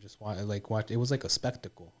like you were just watch. It was like a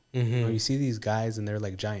spectacle. Mm-hmm. You see these guys and they're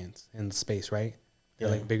like giants in space, right? They're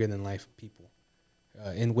like bigger than life people,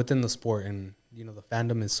 within the sport, and the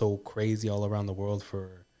fandom is so crazy all around the world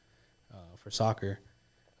for soccer,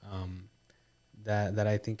 that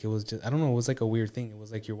I think it was just, I don't know, it was like a weird thing. It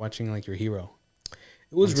was like you're watching like your hero.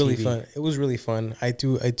 It was really fun. It was really fun. I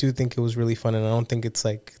do think it was really fun, and I don't think it's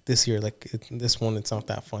like this year. Like this one, it's not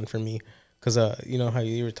that fun for me, because how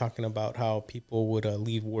you were talking about how people would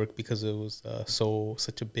leave work because it was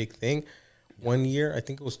such a big thing. Yeah. One year, I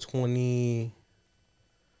think it was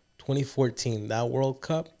 2014, that World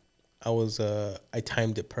Cup. I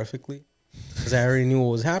timed it perfectly because I already knew what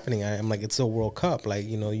was happening. I'm like, it's a World Cup. Like,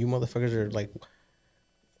 you motherfuckers are like,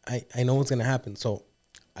 I know what's gonna happen. So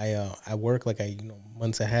I work like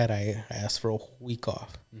months ahead. I asked for a week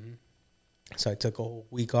off. Mm-hmm. So I took a whole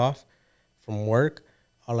week off from work.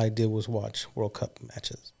 All I did was watch World Cup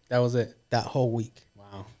matches. That was it? That whole week.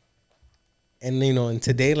 Wow. And, and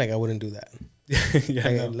today, like, I wouldn't do that.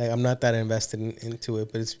 Yeah, like I'm not that invested into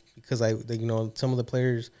it, but it's because some of the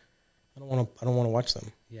players, I don't want to watch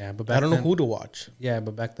them. Yeah, but I don't know who to watch. Yeah,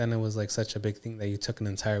 but back then it was like such a big thing that you took an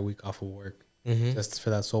entire week off of work just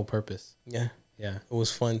for that sole purpose. Yeah. Yeah. It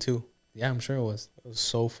was fun too. Yeah, I'm sure it was. It was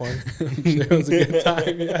so fun. I'm sure it was a good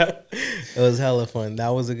time. Yeah. It was hella fun. That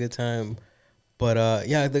was a good time. But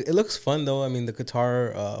yeah, it looks fun though. I mean, the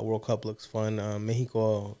Qatar World Cup looks fun.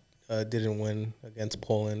 Mexico didn't win against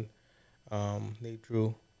Poland. They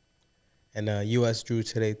drew, and U.S. drew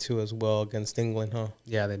today too as well against England, huh?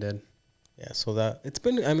 Yeah, they did. Yeah, so that it's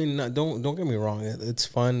been. I mean, don't get me wrong. It's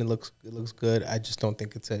fun. It looks good. I just don't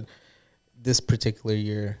think it's this particular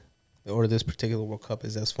year or this particular World Cup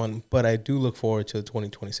is as fun. But I do look forward to the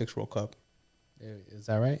 2026 World Cup. Is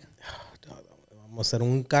that right? Vamos a hacer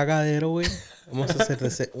un cagadero, güey. Vamos a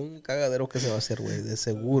hacer un cagadero que se va a hacer, güey, de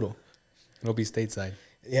seguro. It'll be stateside.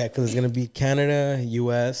 Yeah, because it's going to be Canada,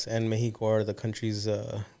 U.S., and Mexico are the countries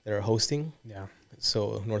that are hosting. Yeah.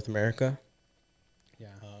 So North America. Yeah.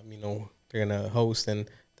 They're going to host, and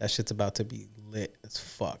that shit's about to be lit as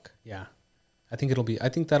fuck. Yeah. I think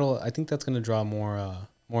that's going to draw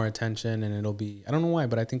more attention, and it'll be, I don't know why,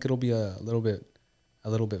 but I think it'll be a little bit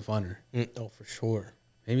funner. Oh, for sure.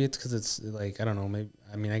 Maybe it's because it's like, I don't know. Maybe,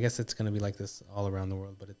 I mean, I guess it's going to be like this all around the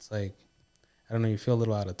world, but it's like, I don't know, you feel a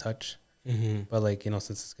little out of touch. Mm-hmm. But like,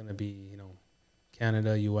 since it's going to be,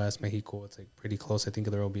 Canada, U.S., Mexico, it's like pretty close. I think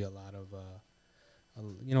there will be a lot of,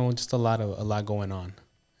 just a lot going on.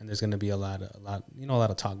 And there's going to be a lot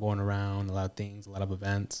of talk going around, a lot of things, a lot of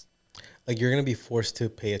events. Like, you're going to be forced to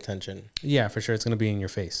pay attention. Yeah, for sure. It's going to be in your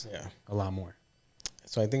face. Yeah. A lot more.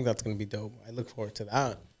 So I think that's going to be dope. I look forward to that.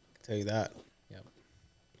 I can tell you that. Yep.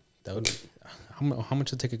 That would. How much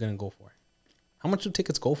is a ticket going to go for? How much do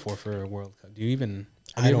tickets go for a World Cup? Do you even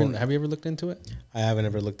have you ever looked into it? I haven't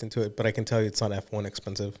ever looked into it, but I can tell you it's not F1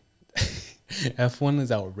 expensive. F1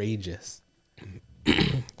 is outrageous.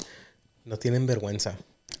 No tienen vergüenza.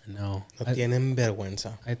 No. No tienen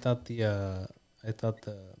vergüenza. I thought the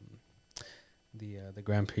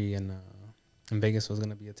Grand Prix in Vegas was going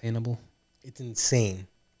to be attainable. It's insane.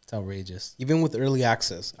 It's outrageous. Even with early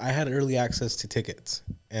access. I had early access to tickets.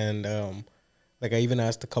 And I even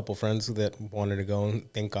asked a couple friends that wanted to go,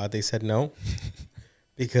 and thank God they said no.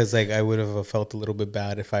 Because I would have felt a little bit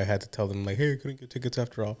bad if I had to tell them hey, I couldn't get tickets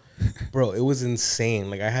after all. Bro, it was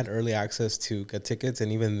insane. I had early access to get tickets,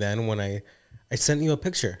 and even then when I sent you a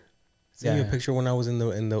picture. You a picture when I was in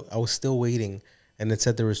the I was still waiting, and it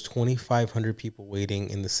said there was 2,500 people waiting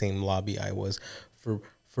in the same lobby I was for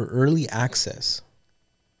early access.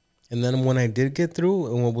 And then when I did get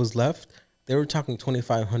through and what was left, they were talking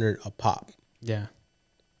 2,500 a pop. Yeah.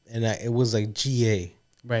 And it was like GA.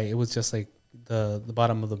 Right. It was just like the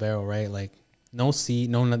bottom of the barrel, right? Like no seat,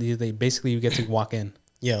 no nothing. Basically, you get to walk in.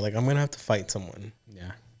 Yeah, I'm going to have to fight someone.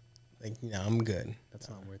 Yeah. I'm good. That's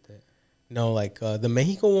not worth it. No, the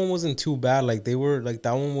Mexico one wasn't too bad. They were,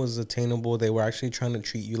 that one was attainable. They were actually trying to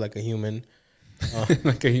treat you like a human.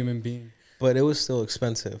 Like a human being. But it was still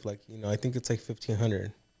expensive. I think it's like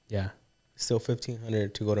 $1,500. Yeah. Still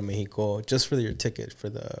 $1,500 to go to Mexico just for your ticket for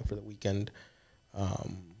the weekend. I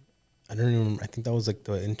don't even remember. I think that was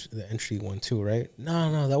the entry one too, right?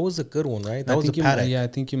 No, that was a good one, right? That was a paddock. I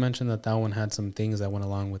think you mentioned that one had some things that went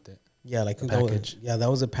along with it. Yeah, that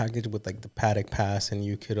was a package with the paddock pass, and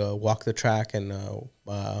you could walk the track and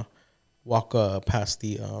walk past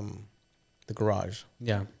the garage.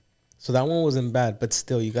 Yeah. So that one wasn't bad, but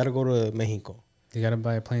still, you got to go to Mexico. You got to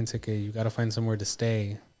buy a plane ticket. You got to find somewhere to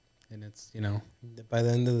stay, and it's By the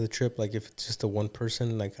end of the trip, if it's just a one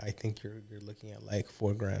person, I think you're looking at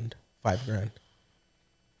 $4,000, $5,000.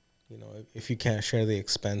 If you can't share the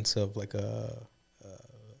expense of an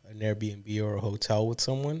Airbnb or a hotel with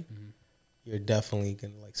someone, you're definitely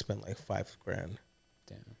gonna spend $5,000.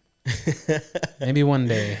 Damn. Maybe one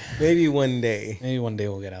day. Maybe one day. Maybe one day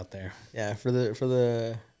we'll get out there. Yeah, for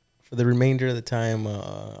the remainder of the time,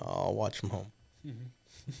 I'll watch from home. Mm-hmm.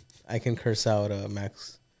 I can curse out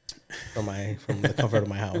Max from the comfort of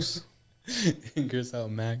my house. Curse out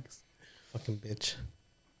Max. Fucking bitch.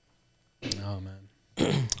 Oh man.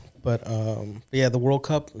 But yeah, the World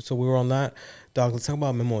Cup. So we were on that. Dog, let's talk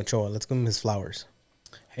about Memo Ochoa. Let's give him his flowers.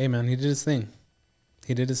 Hey man, he did his thing.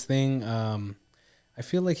 I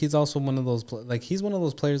feel like he's also one of those he's one of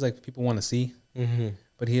those players people want to see. Mm-hmm.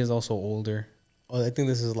 But he is also older. Oh, I think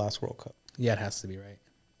this is his last World Cup. Yeah, it has to be, right?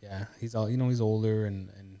 Yeah, he's he's older and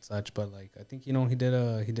such, but I think he did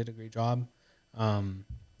a great job. And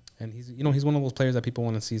he's he's one of those players that people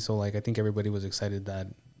want to see, so I think everybody was excited that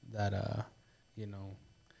he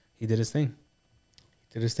did his thing.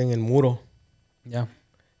 He did his thing in Muro. Yeah.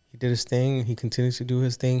 He did his thing. He continues to do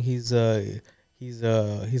his thing. He's on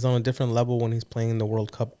a different level when he's playing in the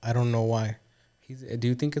World Cup. I don't know why. Do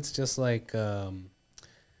you think it's just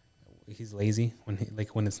he's lazy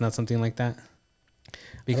when it's not something like that?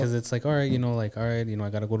 Because it's all right, I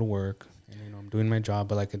gotta go to work and I'm doing my job,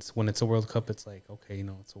 but it's when it's a World Cup, it's okay,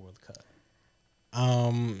 it's a World Cup.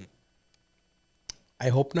 I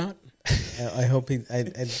hope not. I hope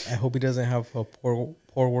I hope he doesn't have a poor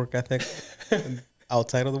work ethic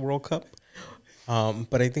outside of the World Cup.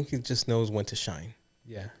 But I think he just knows when to shine.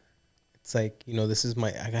 Yeah. It's like, this is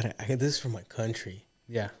this is for my country.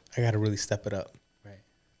 Yeah. I gotta really step it up. Right.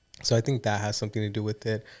 So I think that has something to do with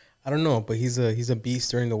it. I don't know, but he's a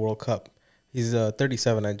beast during the World Cup. He's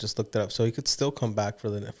 37. I just looked it up, so he could still come back for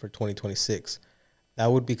 2026.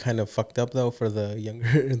 That would be kind of fucked up though for the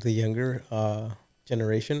younger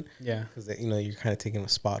generation. Yeah. Because you're kind of taking a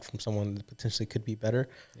spot from someone that potentially could be better.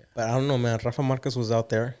 Yeah. But I don't know, man. Rafa Marquez was out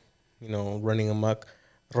there, running amok.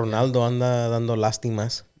 Ronaldo anda dando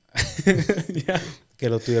lástimas. Yeah. Que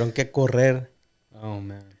lo tuvieron que correr. Oh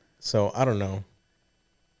man. So I don't know.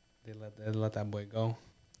 They let that boy go.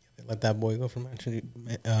 They let that boy go from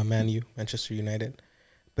Manchester United.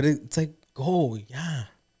 But it's like, go, yeah.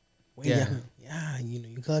 Wait, yeah.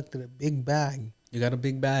 You collected a big bag. You got a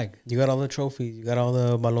big bag. You got all the trophies. You got all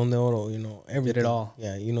the Balón de Oro. Everything. Did it all.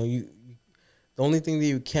 Yeah, you. The only thing that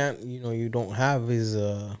you can't, you don't have is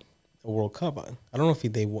a World Cup. I don't know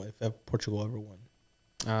if Portugal ever won.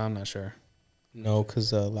 I'm not sure. No,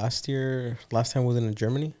 because last time was in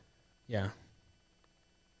Germany. Yeah.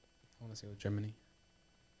 I want to say it was Germany.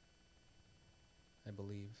 I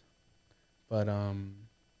believe. But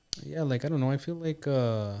yeah, like I don't know. I feel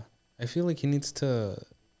like he needs to.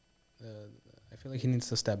 I feel like he needs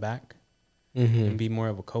to step back and be more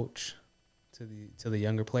of a coach to the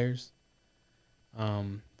younger players.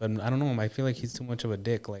 But I don't know. I feel like he's too much of a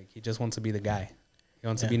dick. Like he just wants to be the guy. He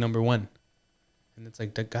wants to be number one. And it's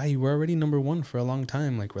like, the guy, you were already number one for a long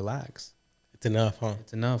time. Like, relax. It's enough, huh?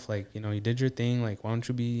 It's enough. Like, you did your thing. Like, why don't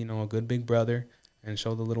you be, a good big brother and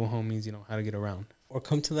show the little homies, how to get around. Or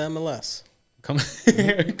come to the MLS. Come to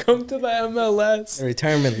the MLS. The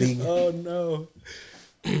retirement league. Oh, no.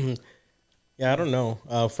 Yeah, I don't know.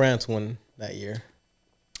 France won that year.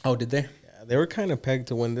 Oh, did they? Yeah, they were kind of pegged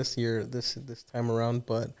to win this year, this time around,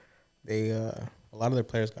 but they a lot of their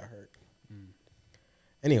players got hurt.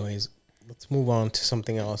 Anyways, let's move on to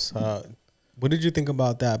something else. What did you think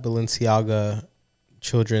about that Balenciaga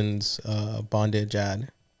children's bondage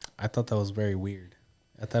ad? I thought that was very weird.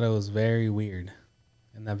 I thought it was very weird.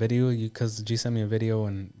 In that video, because G sent me a video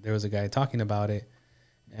and there was a guy talking about it.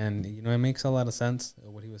 And, it makes a lot of sense.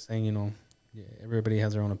 What he was saying, everybody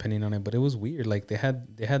has their own opinion on it. But it was weird. Like, they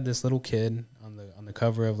had this little kid on the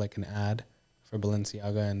cover of, like, an ad for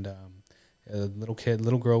Balenciaga. And a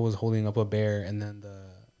little girl was holding up a bear. And then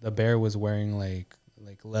the bear was wearing, like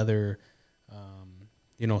leather,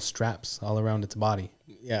 straps all around its body.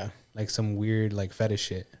 Yeah. Like some weird, like, fetish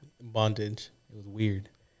shit. Bondage. It was weird.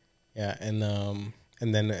 Yeah, and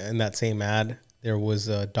then in that same ad, there was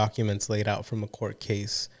documents laid out from a court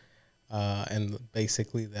case, and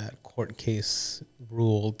basically that court case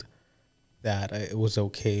ruled that it was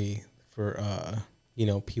okay for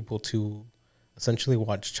people to essentially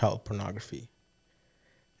watch child pornography.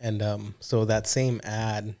 And so that same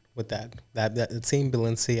ad with that same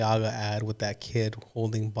Balenciaga ad with that kid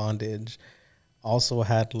holding bondage also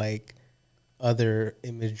had like other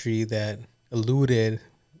imagery that alluded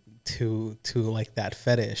to like that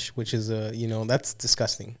fetish, which is that's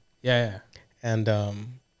disgusting. Yeah. And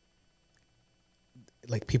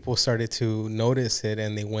like people started to notice it,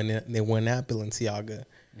 and they went at Balenciaga,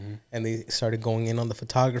 and they started going in on the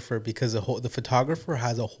photographer, because the photographer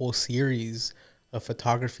has a whole series of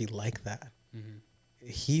photography like that.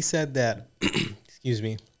 He said that excuse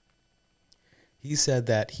me, he said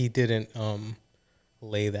that he didn't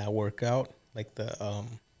lay that work out, like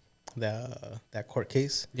that court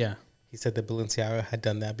case. Yeah. He said that Balenciaga had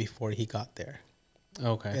done that before he got there.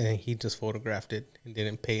 Okay. And he just photographed it and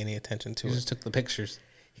didn't pay any attention to it. He just took the pictures.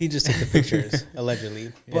 He just took the pictures,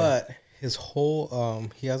 allegedly. Yeah. But his whole,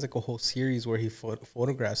 he has like a whole series where he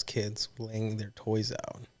photographs kids laying their toys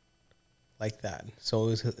out like that. So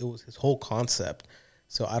it was his whole concept.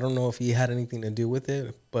 So I don't know if he had anything to do with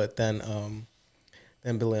it, but then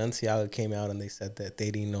Balenciaga came out and they said that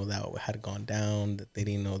they didn't know that had gone down, that they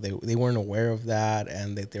didn't know, they weren't aware of that,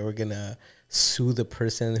 and that they were gonna sue the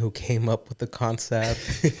person who came up with the concept.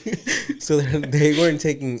 So they weren't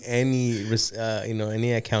taking any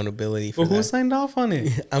any accountability for that. Who signed off on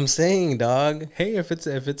it? I'm saying, dog. Hey, if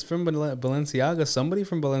it's from Balenciaga, somebody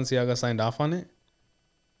from Balenciaga signed off on it.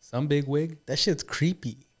 Some big wig. That shit's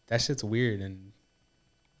creepy. That shit's weird and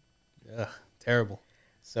terrible.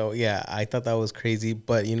 So yeah, I thought that was crazy.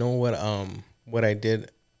 But you know what I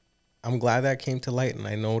did? I'm glad that came to light, and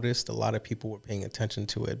I noticed a lot of people were paying attention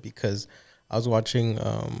to it, because I was watching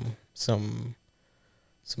some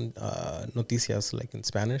noticias, like in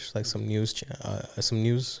Spanish, like some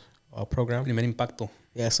news program. Primer Impacto.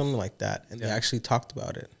 Yeah, something like that. And they actually talked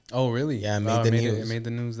about it. Oh, really? Yeah, it made the news. It made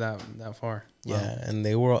the news that far. Wow. Yeah, and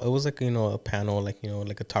it was like, a panel, like,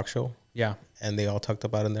 like a talk show. Yeah. And they all talked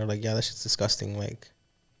about it, and they're like, yeah, that shit's disgusting. Like,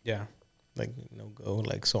 yeah. Like, go.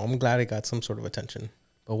 Like, so I'm glad it got some sort of attention.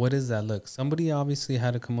 But what is that? Look, somebody obviously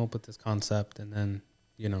had to come up with this concept, and then,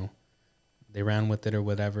 they ran with it or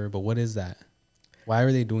whatever. But what is that? Why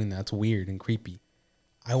are they doing that? It's weird and creepy.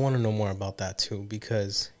 I want to know more about that too,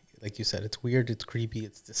 because like you said, it's weird, it's creepy,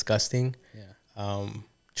 it's disgusting. Yeah.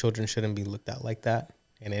 Children shouldn't be looked at like that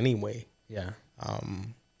in any way. Yeah.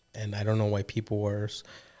 And I don't know why people were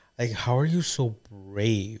like, how are you so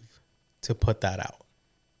brave to put that out?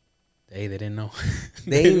 They didn't know.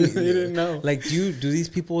 They didn't know. Like, do these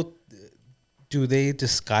people, do they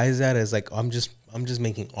disguise that as like, I'm just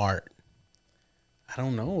making art? I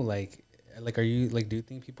don't know. Like, are you like, do you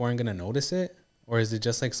think people aren't gonna notice it, or is it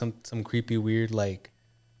just like some creepy, weird, like,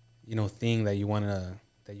 thing that you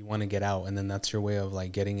wanna get out, and then that's your way of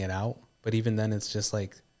like getting it out? But even then, it's just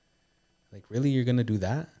like really, you're gonna do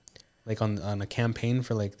that, like on a campaign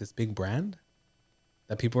for like this big brand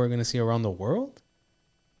that people are gonna see around the world?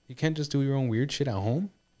 You can't just do your own weird shit at home,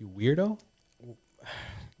 you weirdo.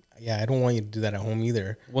 Yeah, I don't want you to do that at home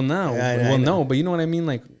either. Well, no, no, but you know what I mean.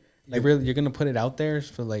 Like you're gonna put it out there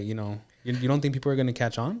for like, you don't think people are gonna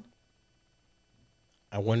catch on?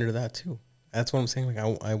 I wonder that too. That's what I'm saying. Like,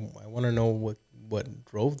 I want to know what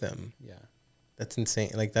drove them. Yeah, that's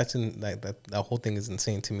insane. Like, that whole thing is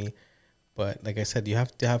insane to me. But like I said, you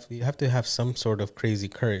have to have some sort of crazy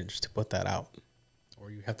courage to put that out,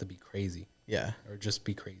 or you have to be crazy. Yeah, or just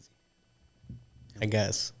be crazy. I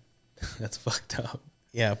guess that's fucked up.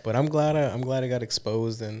 Yeah, but I'm glad it got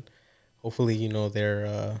exposed, and hopefully,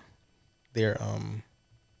 they're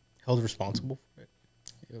held responsible for it.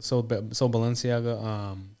 So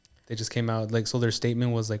Balenciaga, they just came out, like, so their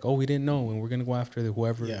statement was like, oh, we didn't know, and we're gonna go after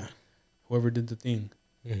whoever did the thing.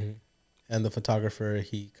 Mm-hmm. And the photographer,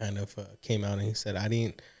 he kind of came out and he said,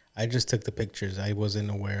 I just took the pictures. I wasn't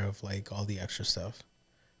aware of like all the extra stuff.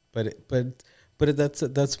 But that's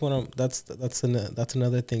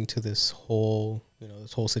another thing to this whole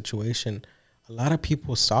situation. A lot of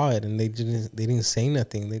people saw it and they didn't say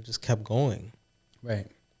nothing. They just kept going. Right.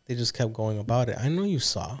 They just kept going about it. I know you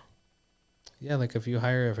saw. Yeah, like if you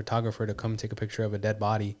hire a photographer to come take a picture of a dead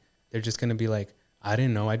body, they're just gonna be like, I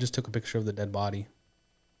didn't know. I just took a picture of the dead body.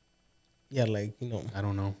 Yeah, like, I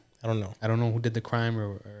don't know. I don't know who did the crime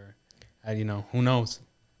or who knows?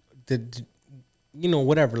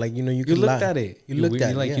 Whatever. Like, you looked at it. You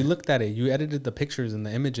looked at it. You edited the pictures and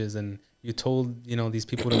the images, and you told these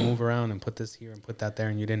people to move around and put this here and put that there,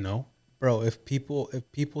 and you didn't know. Bro, if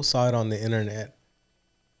people saw it on the internet,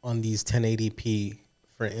 on these 1080p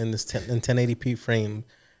in 1080p frame,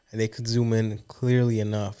 and they could zoom in clearly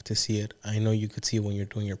enough to see it, I know you could see it when you're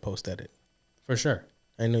doing your post edit. For sure.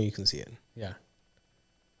 I know you can see it. Yeah.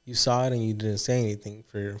 You saw it and you didn't say anything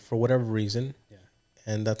for whatever reason. Yeah.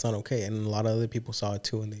 And that's not okay. And a lot of other people saw it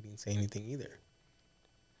too and they didn't say anything either.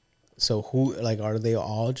 So are they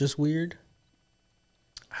all just weird?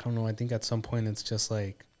 I don't know. I think at some point it's just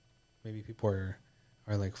like maybe people are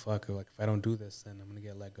like, fuck, like if I don't do this, then I'm going to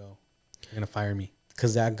get let go. They're going to fire me.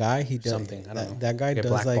 Because that guy, he does something. I don't know. That guy get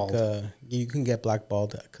does blackballed. like, you can get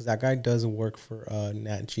blackballed because that guy does work for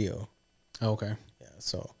Nat Geo. Oh, okay. Yeah,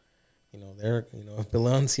 so, if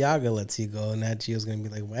Balenciaga lets you go, Nat Geo's going to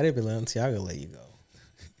be like, why did Balenciaga let you go?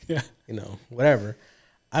 Yeah. Whatever.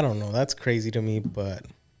 I don't know. That's crazy to me, but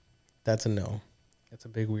that's a no. It's a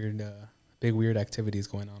big weird activities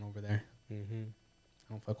going on over there. Mm-hmm. I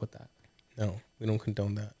don't fuck with that. No, we don't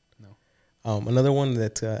condone that. No. Another one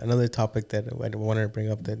another topic that I wanted to bring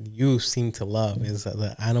up that you seem to love is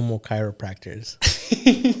the animal chiropractors.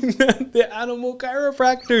 The animal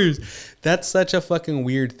chiropractors. That's such a fucking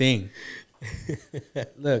weird thing.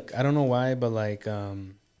 Look, I don't know why, but like,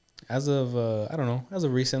 as of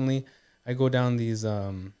recently, I go down these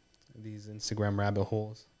Instagram rabbit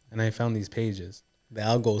holes and I found these pages. The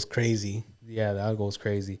algo's crazy. Yeah, the algo's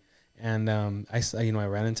crazy. And I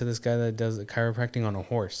ran into this guy that does chiropractic on a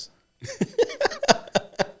horse.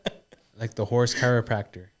 Like the horse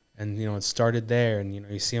chiropractor. And, it started there. And,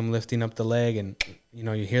 you see him lifting up the leg and,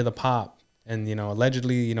 you hear the pop. And,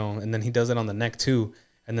 allegedly, and then he does it on the neck too.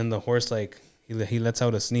 And then the horse, like, he lets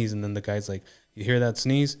out a sneeze. And then the guy's like, you hear that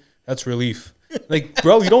sneeze? That's relief. Like,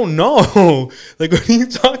 bro, you don't know. Like, what are you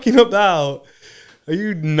talking about? Are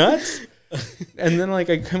you nuts? And then, like,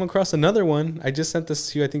 I came across another one. I just sent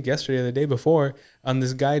this to you, I think, yesterday or the day before, on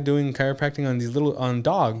this guy doing chiropractic on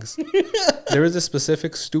dogs. There was a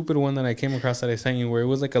specific stupid one that I came across that I sent you where it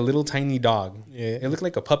was like a little tiny dog. Yeah. It looked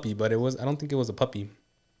like a puppy, but I don't think it was a puppy.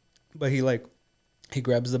 But he He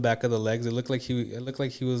grabs the back of the legs. It looked like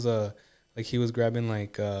he was grabbing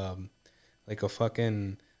like a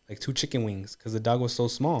fucking like 2 chicken wings because the dog was so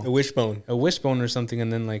small. A wishbone or something.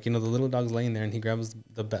 And then like, you know, the little dog's laying there and he grabs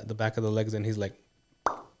the back of the legs and he's like,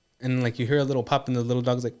 and like you hear a little pop and the little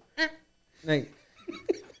dog's like,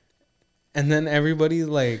 and then everybody in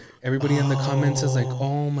the comments is like,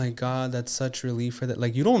 oh my God, that's such relief for that.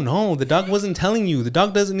 Like, you don't know. The dog wasn't telling you. The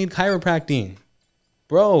dog doesn't need chiropractic,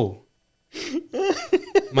 bro.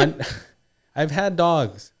 I've had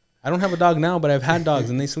dogs. I don't have a dog now, but I've had dogs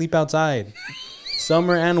and they sleep outside.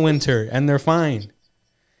 Summer and winter, and they're fine.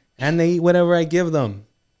 And they eat whatever I give them.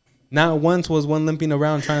 Not once was one limping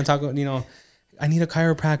around trying to talk, you know, I need a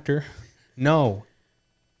chiropractor. No.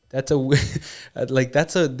 That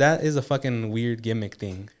is a fucking weird gimmick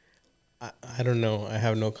thing. I don't know. I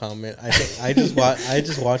have no comment. I just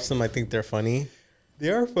watch them. I think they're funny. They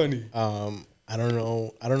are funny. I don't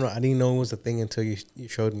know. I didn't know it was a thing until you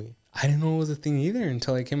showed me. I didn't know it was a thing either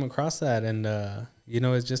until I came across that. And, you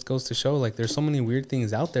know, it just goes to show, like, there's so many weird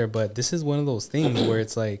things out there. But this is one of those things where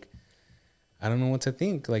it's like, I don't know what to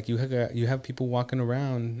think. Like, you have people walking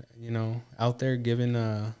around, you know, out there giving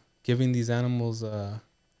these animals,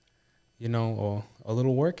 you know, a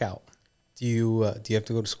little workout. Do you have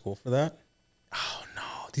to go to school for that? Oh, no.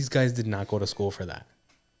 These guys did not go to school for that.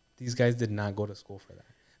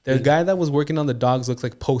 The guy that was working on the dogs looks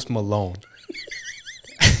like Post Malone.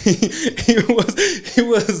 he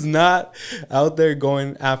was not out there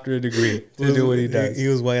going after a degree to do what he does. He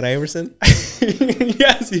was White Iverson?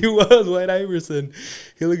 Yes, he was White Iverson.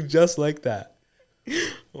 He looked just like that.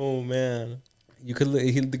 Oh, man.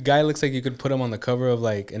 The guy looks like you could put him on the cover of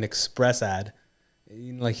like an Express ad.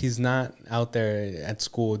 Like, he's not out there at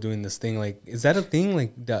school doing this thing. Like, is that a thing?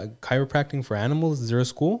 Like, chiropractic for animals? Is there a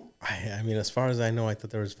school? I mean, as far as I know, I thought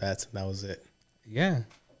there was vets and that was it. Yeah.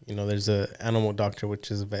 You know, there's a animal doctor, which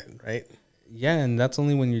is a vet, right? Yeah, and that's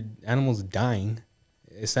only when your animal's dying.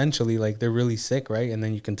 Essentially, like, they're really sick, right? And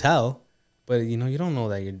then you can tell. But, you know, you don't know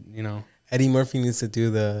that you know. Eddie Murphy needs to do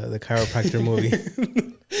the chiropractor movie.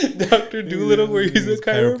 Dr. Doolittle, where he's a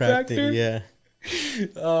chiropractor? Yeah.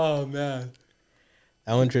 Oh, man.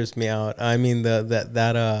 That one trips me out. I mean,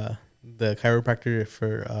 the chiropractor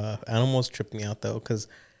for animals tripped me out though, because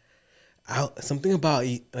something about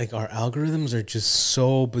like our algorithms are just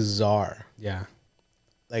so bizarre. Yeah.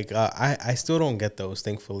 Like I still don't get those.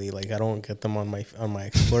 Thankfully, like I don't get them on my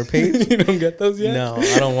Explore page. You don't get those yet? No,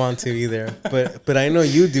 I don't want to either. But I know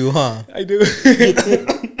you do, huh? I do.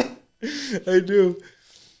 I do.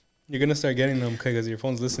 You're going to start getting them because your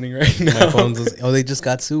phone's listening right now. My phone's they just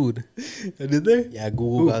got sued. Did they? Yeah,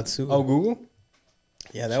 Google got sued. Oh, Google?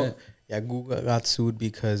 Yeah, Google got sued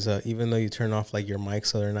because even though you turn off like your mic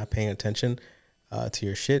so they're not paying attention to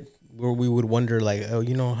your shit, where we would wonder like, oh,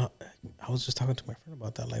 you know, I was just talking to my friend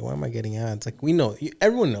about that. Like, why am I getting ads? Like, we know,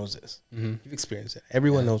 everyone knows this. Mm-hmm. You've experienced it.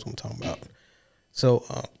 Everyone knows what I'm talking about. So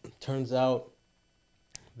turns out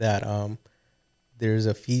that there's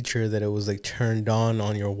a feature that it was like turned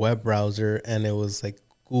on your web browser, and it was like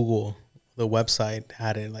Google, the website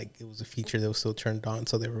had it, like it was a feature that was still turned on,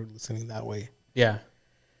 so they were listening that way. Yeah.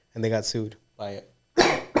 And they got sued by it.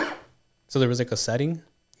 So there was like a setting?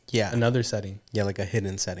 Yeah. Another setting. Yeah, like a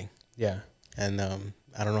hidden setting. Yeah. And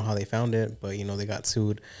I don't know how they found it, but you know, they got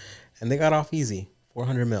sued and they got off easy.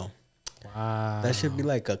 400 mil. Wow. That should be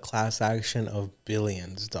like a class action of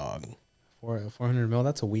billions, dog. 400 mil,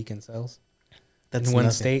 that's a week in sales. That's in one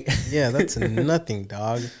nothing. state. Yeah, that's nothing,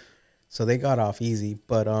 dog. So they got off easy.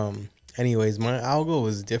 But anyways, my algo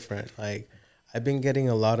was different. Like, I've been getting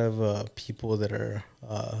a lot of people that are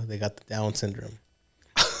they got the Down syndrome.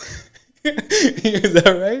 Is that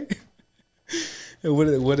right?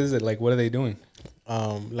 What is it like? What are they doing?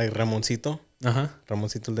 Like Ramoncito.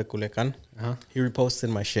 Ramoncito de Culiacan. He reposted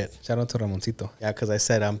my shit. Shout out to Ramoncito. Yeah, because I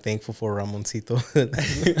said I'm thankful for Ramoncito.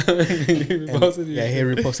 Yeah, he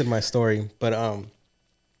reposted my story. But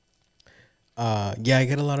yeah, I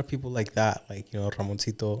get a lot of people like that. Like, you know,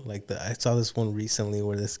 Ramoncito. Like I saw this one recently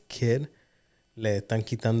where this kid le están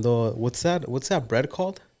quitando, what's that bread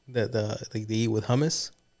called? The like they eat with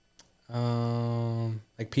hummus.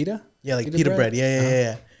 Like pita? Yeah, like pita bread.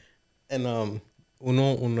 Yeah. And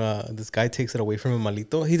this guy takes it away from him,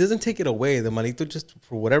 Malito. He doesn't take it away. The Malito just,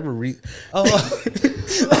 for whatever reason. Oh,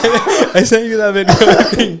 I sent you that video.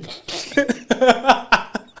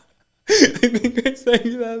 I think I sent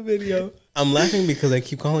you that video. I'm laughing because I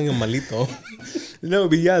keep calling him Malito. No,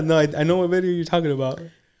 but yeah, no, I know what video you're talking about.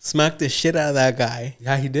 Smacked the shit out of that guy.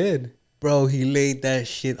 Yeah, he did. Bro, he laid that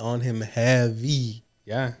shit on him heavy.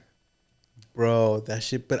 Yeah. Bro, that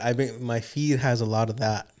shit. But I mean, my feed has a lot of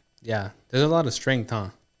that. Yeah. There's a lot of strength, huh?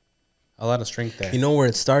 A lot of strength there. You know where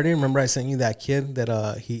it started? Remember I sent you that kid that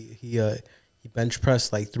he bench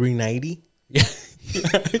pressed like 390? Yeah.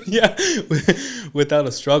 Yeah. Without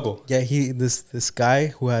a struggle. Yeah, this guy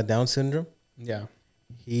who had Down syndrome. Yeah.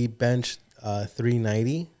 He benched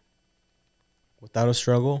 390 without a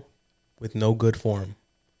struggle, with no good form.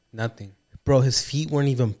 Nothing. Bro, his feet weren't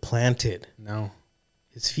even planted. No.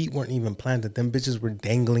 His feet weren't even planted. Them bitches were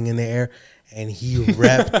dangling in the air, and he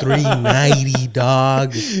repped 390,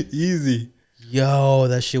 dog. Easy. Yo,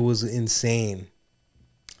 that shit was insane.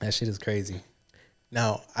 That shit is crazy.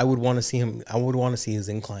 Now, I would want to see him. I would want to see his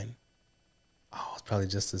incline. Oh, it's probably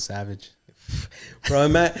just as savage. Bro,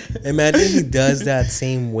 imagine he does that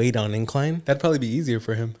same weight on incline. That'd probably be easier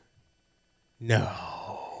for him. No.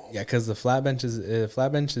 Yeah, because the flat bench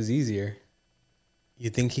is easier. You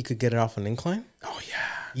think he could get it off an incline? Oh, yeah.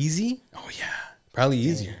 Easy? Oh, yeah. Probably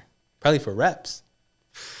easier. Probably for reps.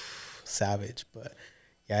 Savage. But,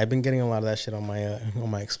 yeah, I've been getting a lot of that shit on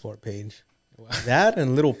my Explore page. Wow. That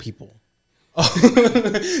and little people.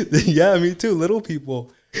 Oh, yeah, me too. Little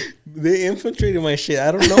people. They infiltrated my shit.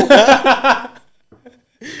 I don't know.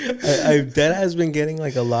 I've dead has been getting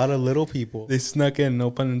like a lot of little people. They snuck in,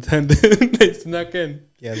 no pun intended. They snuck in.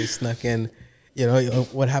 Yeah, they snuck in. You know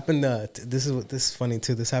what happened? This is funny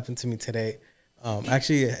too. This happened to me today.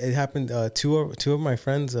 Actually, it happened. Two of my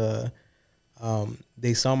friends.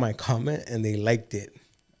 They saw my comment and they liked it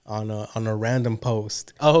on a random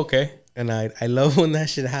post. Oh, okay. And I love when that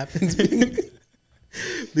shit happens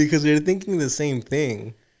because we're thinking the same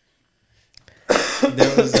thing.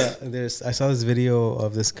 I saw this video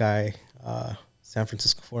of this guy, San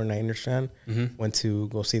Francisco 49ers fan, went to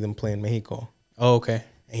go see them play in Mexico. Oh, okay.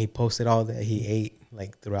 And he posted all that he ate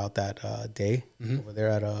like throughout that day over there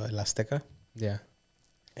at El Azteca. Yeah.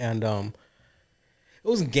 And it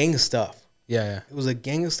was a gang of stuff. Yeah, yeah. It was a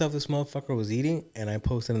gang of stuff this motherfucker was eating, and I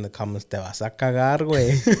posted in the comments, "Te vas a cagar,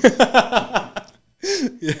 güey."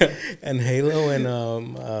 Yeah. And Halo and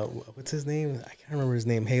what's his name? I can't remember his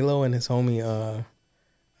name. Halo and his homie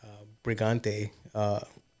Brigante.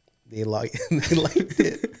 They liked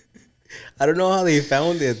it. I don't know how they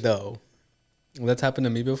found it though. Well, that's happened to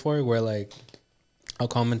me before, where like I'll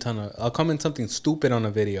comment something stupid on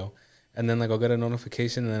a video, and then like I'll get a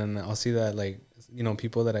notification, and then I'll see that like, you know,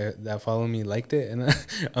 people that follow me liked it, and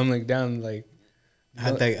I'm like, down like,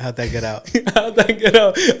 how'd that get out? How'd that get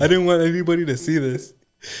out? I didn't want anybody to see this.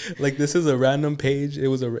 Like, this is a random page.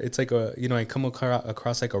 It's like a, you know, I come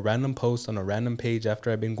across like a random post on a random page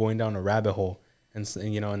after I've been going down a rabbit hole, and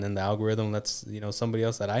you know, and then the algorithm lets, you know, somebody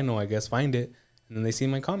else that I know, I guess, find it, and then they see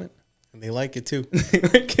my comment and they like it too. They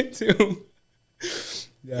like it too.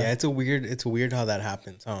 Yeah, it's weird how that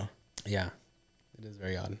happens, huh? Yeah, it is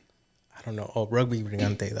very odd. I don't know. Oh, rugby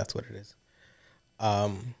brigante, that's what it is.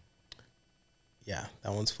 Yeah,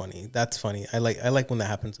 that one's funny. That's funny. I like when that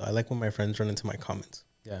happens. I like when my friends run into my comments.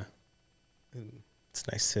 Yeah, it's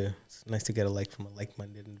nice to get a like from a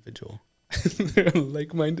like-minded individual. They're a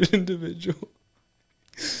like-minded individual.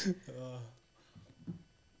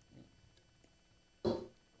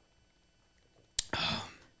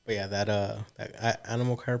 But yeah, that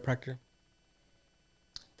animal chiropractor.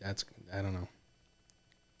 I don't know.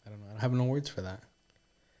 I don't have no words for that.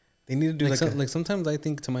 They need to do like sometimes I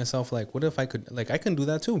think to myself, like, what if I could, like, I can do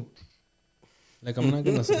that too. Like, I'm not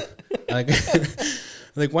gonna like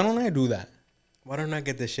like, why don't I do that? Why don't I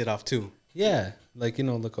get this shit off too? Yeah, like, you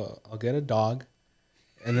know, look, I'll get a dog,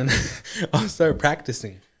 and then I'll start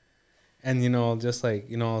practicing, and, you know, I'll just like,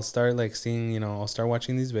 you know, I'll start like seeing, you know, I'll start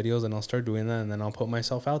watching these videos, and I'll start doing that, and then I'll put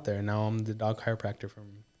myself out there. And now I'm the dog chiropractor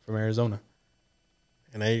from Arizona.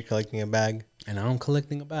 And now you're collecting a bag. And now I'm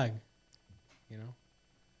collecting a bag. You know,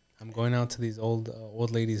 I'm going out to these old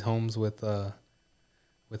ladies' homes with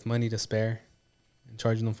money to spare, and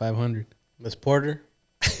charging them $500. Miss Porter.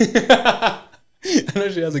 I know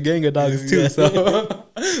she has a gang of dogs too, so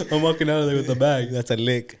I'm walking out of there with a bag. That's a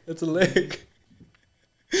lick. That's a lick.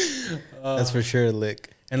 That's for sure a lick.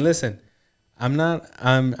 And listen, I'm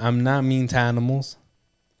not mean to animals,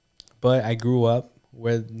 but I grew up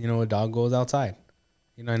where, you know, a dog goes outside.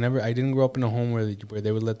 You know, I didn't grow up in a home where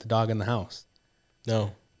they would let the dog in the house.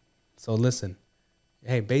 No. So listen,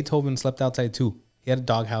 hey, Beethoven slept outside too. He had a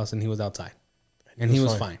dog house and he was outside, and he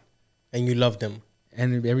was fine. And you loved him.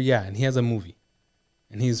 And and he has a movie,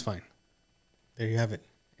 and he's fine. There you have it.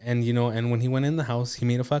 And, you know, and when he went in the house, he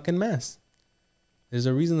made a fucking mess. There's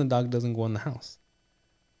a reason the dog doesn't go in the house,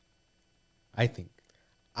 I think.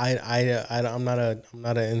 I'm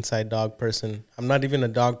not an inside dog person. I'm not even a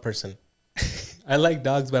dog person. I like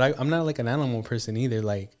dogs, but I'm not like an animal person either.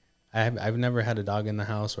 Like, I've never had a dog in the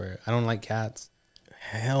house, or I don't like cats.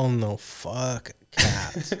 Hell no. Fuck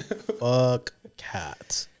cats. Fuck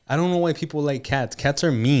cats. I don't know why people like cats. Cats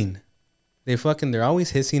are mean. They're always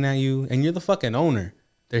hissing at you, and you're the fucking owner.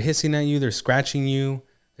 They're hissing at you. They're scratching you.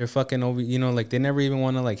 They're fucking over. You know, like they never even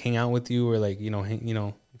want to like hang out with you or like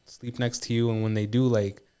sleep next to you. And when they do,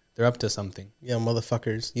 like they're up to something. Yeah,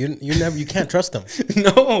 motherfuckers. You can't trust them.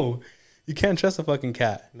 No, you can't trust a fucking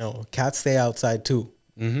cat. No, cats stay outside too.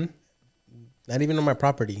 Mm-hmm. Not even on my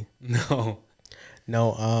property. No.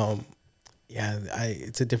 Yeah,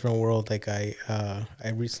 it's a different world. Like I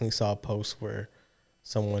recently saw a post where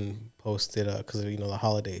someone posted because of the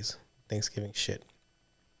holidays, Thanksgiving shit.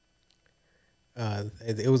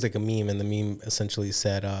 It was like a meme, and the meme essentially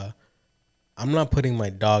said, "I'm not putting my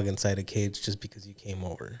dog inside a cage just because you came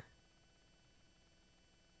over."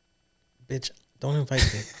 Bitch, don't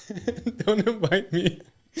invite me. Don't invite me.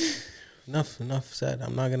 Enough said.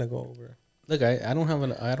 I'm not gonna go over. Look, I don't have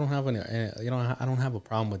I don't have a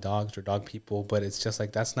problem with dogs or dog people, but it's just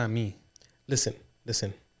like that's not me. Listen.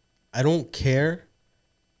 I don't care.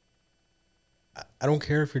 I don't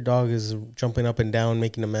care if your dog is jumping up and down,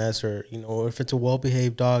 making a mess, or if it's a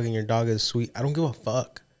well-behaved dog and your dog is sweet. I don't give a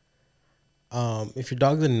fuck. If your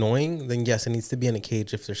dog's annoying, then yes, it needs to be in a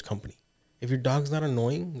cage if there's company. If your dog's not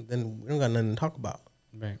annoying, then we don't got nothing to talk about.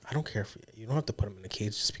 Right. I don't care if you don't have to put him in a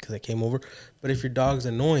cage just because I came over. But if your dog's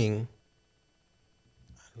annoying,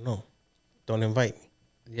 I don't know. Don't invite me.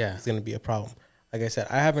 Yeah, It's gonna be a problem. Like I said,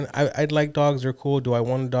 I'd like dogs. They're cool. Do I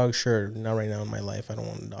want a dog? Sure. Not right now in my life. I don't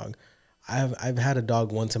want a dog. I've had a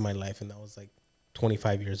dog once in my life, and that was like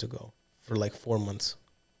 25 years ago for like 4 months.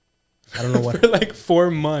 I don't know what. For like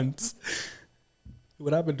 4 months.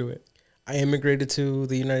 What happened to it? I immigrated to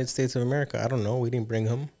the United States of America. I don't know. We didn't bring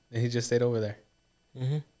him. And he just stayed over there.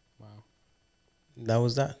 Mm-hmm. Wow. That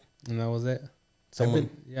was that. And that was it. Someone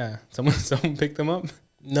Picked him up.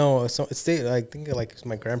 No, so it stayed. I think like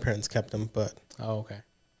my grandparents kept him, but Okay.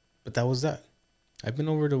 But that was that. I've been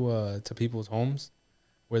over to people's homes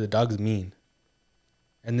where the dog's mean.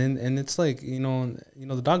 And it's like,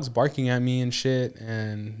 the dog's barking at me and shit,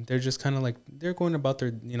 and they're just kind of like, they're going about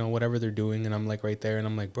their, whatever they're doing, and I'm like right there, and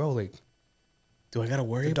I'm like, bro, like, do I gotta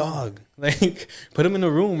worry the about dog? Like, put him in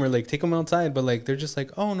a room or like take him outside, but like they're just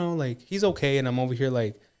like, oh no, like he's okay, and I'm over here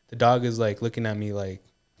like the dog is like looking at me like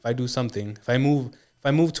if I do something, if I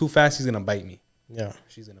move too fast, he's gonna bite me. Yeah,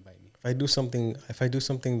 she's gonna bite me. If I do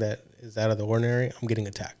something that is out of the ordinary, I'm getting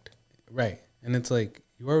attacked. Right, and it's like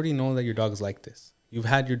you already know that your dog is like this. You've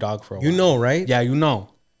had your dog for a while. You know, right? Yeah, you know.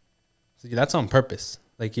 So that's on purpose.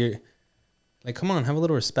 Like you're, like, come on, have a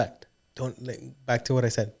little respect. Don't back to what I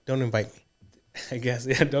said. Don't invite me. I guess,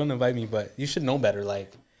 yeah, don't invite me, but you should know better.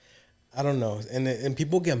 Like, I don't know, and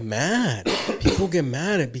people get mad. People get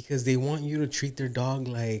mad at because they want you to treat their dog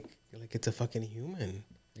like it's a fucking human.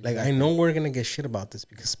 Exactly. Like I know we're gonna get shit about this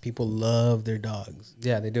because people love their dogs.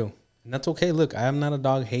 Yeah, they do, and that's okay. Look, I'm not a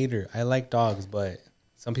dog hater. I like dogs, but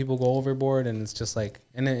some people go overboard, and it's just like,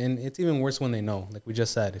 and it's even worse when they know. Like we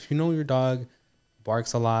just said, if you know your dog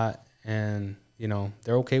barks a lot, and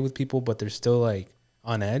they're okay with people, but they're still like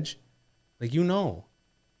on edge. Like, Yeah.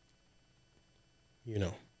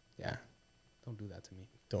 Don't do that to me.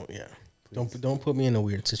 Don't put me in a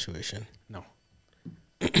weird situation. No.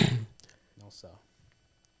 No, sir.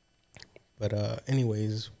 But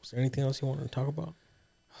anyways, was there anything else you wanted to talk about?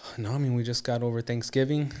 No, I mean, we just got over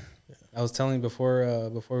Thanksgiving. Yeah. I was telling you before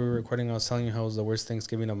we were recording, I was telling you how it was the worst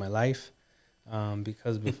Thanksgiving of my life.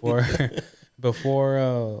 Because before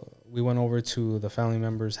we went over to the family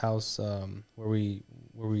member's house where we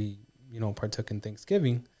partook in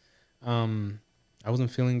Thanksgiving, I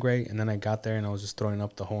wasn't feeling great, and then I got there and I was just throwing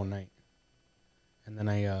up the whole night. And then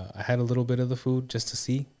I had a little bit of the food just to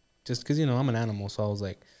see, just because I'm an animal, so I was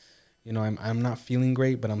like, I'm not feeling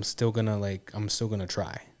great, but I'm still gonna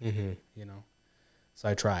try, So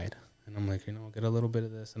I tried, and I'm like, get a little bit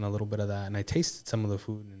of this and a little bit of that, and I tasted some of the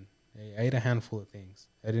food, and I ate a handful of things.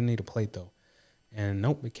 I didn't eat a plate though, and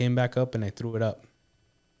nope, it came back up, and I threw it up,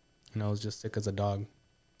 and I was just sick as a dog.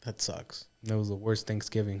 That sucks. That was the worst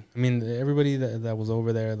Thanksgiving. I mean, everybody that was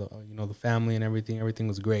over there, the family and everything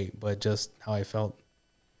was great, but just how I felt.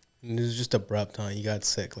 It was just abrupt, huh? You got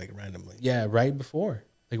sick like randomly. Yeah, right before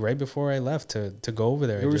I left to go over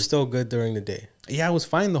there. You were still good during the day. Yeah, I was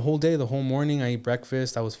fine the whole day, the whole morning. I ate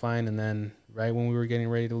breakfast. I was fine, and then right when we were getting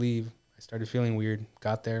ready to leave, I started feeling weird.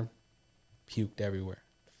 Got there, puked everywhere.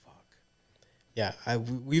 Fuck. Yeah,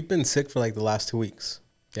 we've been sick for like the last 2 weeks.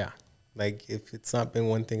 Yeah. Like, if it's not been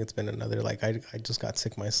one thing, it's been another. Like, I just got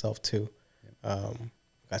sick myself, too. Got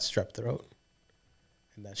strep throat.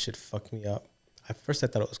 And that shit fucked me up. At first, I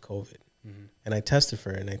thought it was COVID. Mm-hmm. And I tested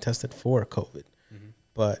for it, and I tested for COVID. Mm-hmm.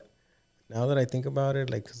 But Now that I think about it,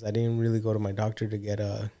 like, cause I didn't really go to my doctor to get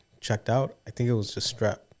checked out. I think it was just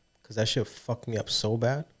strep, cause that shit fucked me up so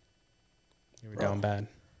bad. You were down bad.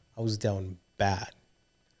 I was down bad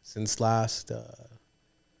since last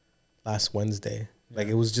Wednesday. Yeah. Like,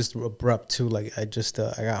 it was just abrupt too. Like, I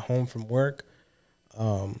got home from work.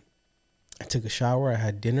 I took a shower. I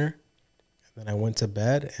had dinner. And then I went to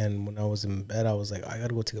bed. And when I was in bed, I was like, I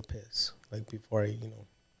gotta go take a piss. Like, before I,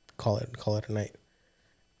 call it a night.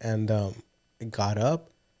 And I got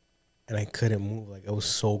up, and I couldn't move. Like, it was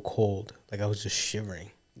so cold. Like, I was just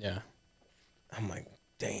shivering. Yeah. I'm like,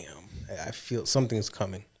 damn. I feel something's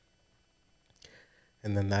coming.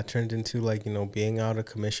 And then that turned into, like, being out of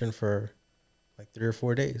commission for, like, 3 or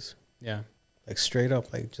 4 days. Yeah. Like, straight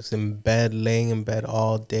up, like, just in bed, laying in bed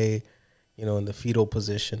all day, in the fetal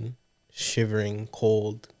position, shivering,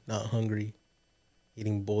 cold, not hungry,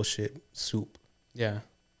 eating bullshit soup. Yeah.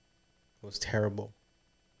 It was terrible.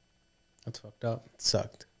 That's fucked up. It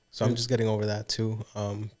sucked. So I'm just getting over that, too.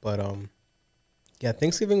 Yeah,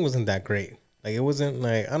 Thanksgiving wasn't that great. Like, it wasn't,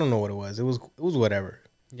 like, I don't know what it was. It was whatever.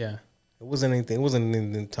 Yeah. It wasn't anything. It wasn't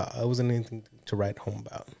anything to write home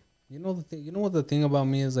about. You know what the thing about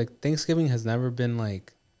me is, like, Thanksgiving has never been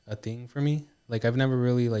like a thing for me. Like, I've never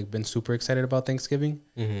really like been super excited about Thanksgiving.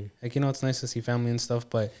 Mm-hmm. Like, it's nice to see family and stuff,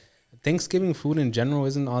 but Thanksgiving food in general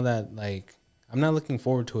isn't all that, like, I'm not looking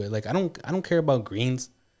forward to it. Like, I don't care about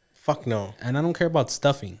greens. Fuck no. And I don't care about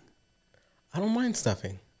stuffing. I don't mind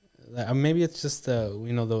stuffing. Maybe it's just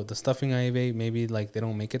the stuffing I ate. Maybe like they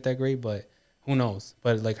don't make it that great, but who knows?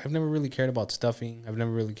 But like, I've never really cared about stuffing. I've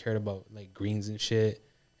never really cared about like greens and shit.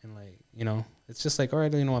 And like, it's just like, all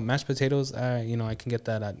right, what, mashed potatoes, I can get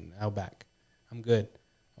that at Outback. I'm good.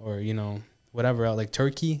 Or, whatever else, like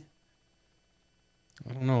turkey.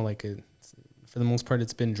 I don't know, like for the most part,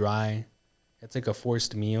 it's been dry. It's like a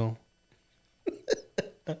forced meal.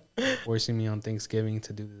 Forcing me on Thanksgiving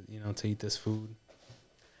to do, to eat this food.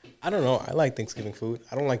 I don't know. I like Thanksgiving food.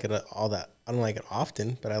 I don't like it all that. I don't like it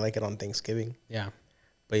often, but I like it on Thanksgiving. Yeah.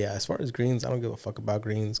 But yeah, as far as greens, I don't give a fuck about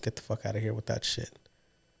greens. Get the fuck out of here with that shit.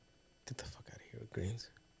 Get the fuck out of here with greens.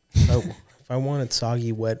 If I wanted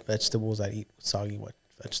soggy, wet vegetables, I'd eat soggy, wet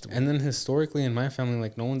vegetables. And then historically in my family,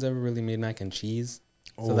 like, no one's ever really made mac and cheese.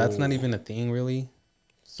 So that's not even a thing, really.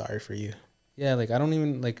 Sorry for you. Yeah, like, I don't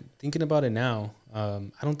even, like, thinking about it now, I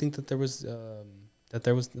don't think that there was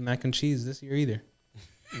the mac and cheese this year either.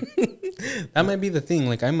 That might be the thing.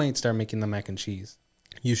 Like, I might start making the mac and cheese.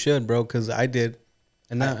 You should, bro, because I did.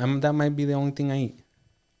 And that might be the only thing I eat.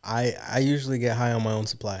 I usually get high on my own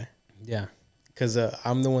supply. Yeah. Because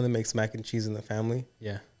I'm the one that makes mac and cheese in the family.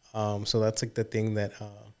 Yeah. So that's like the thing that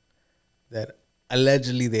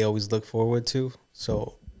allegedly they always look forward to.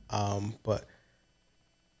 So, but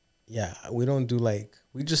yeah, we don't do like,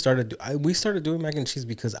 we started doing mac and cheese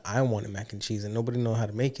because I wanted mac and cheese and nobody knew how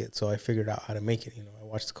to make it. So I figured out how to make it. I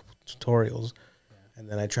watched a couple tutorials and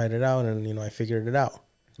then I tried it out and, I figured it out.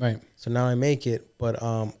 Right. So now I make it, but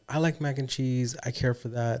I like mac and cheese. I care for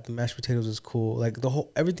that. The mashed potatoes is cool. Like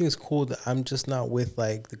everything is cool. That I'm just not with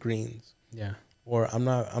like the greens. Yeah. Or I'm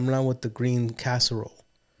not with the green casserole.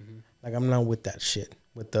 Mm-hmm. Like I'm not with that shit.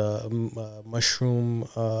 With the mushroom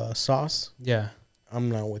sauce. Yeah. I'm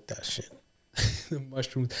not with that shit. The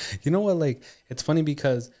mushrooms. You know what? Like, it's funny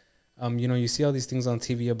because, you see all these things on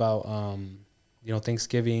TV about,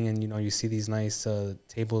 Thanksgiving, and you see these nice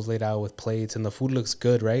tables laid out with plates, and the food looks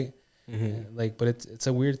good, right? Mm-hmm. Like, but it's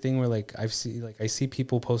a weird thing where like I see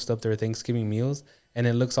people post up their Thanksgiving meals, and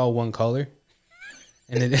it looks all one color,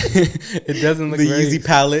 and it doesn't look the very easy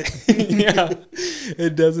palette. Yeah,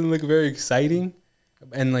 it doesn't look very exciting,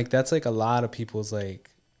 and like that's like a lot of people's like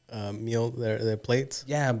meal their plates.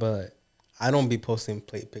 Yeah, but I don't be posting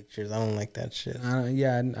plate pictures. I don't like that shit.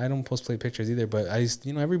 I don't post plate pictures either. But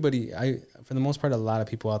everybody, for the most part, a lot of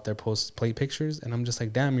people out there post plate pictures, and I'm just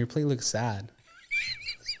like, damn, your plate looks sad.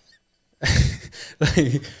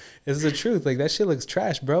 Like, it's the truth. Like, that shit looks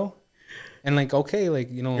trash, bro. And like, okay, like,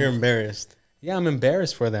 you're embarrassed. Yeah, I'm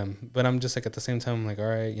embarrassed for them, but I'm just like, at the same time, I'm like, all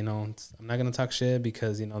right, I'm not gonna talk shit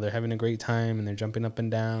because they're having a great time and they're jumping up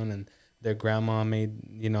and down, and their grandma made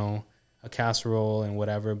a casserole and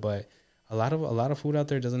whatever, but. A lot of food out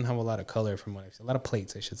there doesn't have a lot of color from what I've seen. A lot of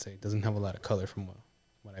plates, I should say, doesn't have a lot of color from what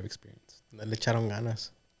I've experienced. Le echaron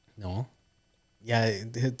ganas. No. Yeah,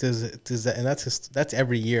 it does that, and that's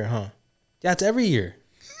every year, huh? Yeah, it's every year.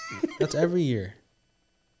 That's every year.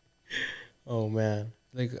 Oh man.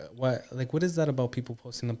 Like what is that about people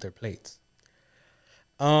posting up their plates?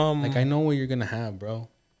 Like, I know what you're gonna have, bro.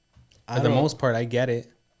 For the most part, I get it.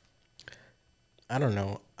 I don't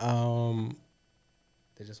know.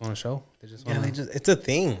 They just want to show. They just Yeah, want. it's a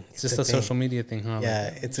thing. It's just a social media thing, huh?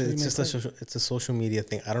 Yeah, Like, it's a social media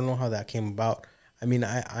thing. I don't know how that came about. I mean,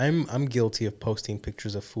 I'm guilty of posting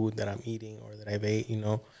pictures of food that I'm eating or that I've ate. You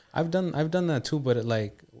know, I've done that too, but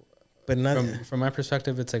but not from my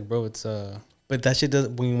perspective, it's like, bro, it's But that shit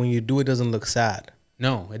doesn't. When you do it, doesn't look sad.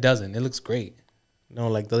 No, it doesn't. It looks great. No,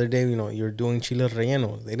 like the other day, you're doing chile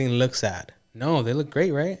rellenos. They didn't look sad. No, they look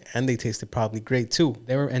great, right? And they tasted probably great too.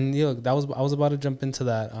 They were, and I was about to jump into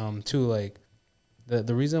that too. Like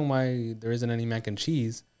the reason why there isn't any mac and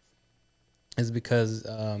cheese is because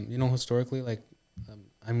historically, like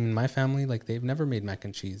I mean, my family, like they've never made mac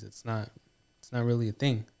and cheese. It's not really a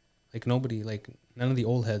thing. Like nobody, like none of the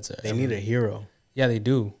old heads. They need a hero. Yeah, they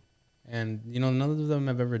do, and none of them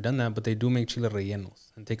have ever done that. But they do make chile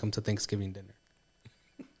rellenos and take them to Thanksgiving dinner.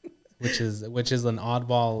 Which is an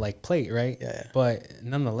oddball like plate, right? Yeah. But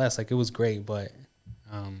nonetheless, like it was great. But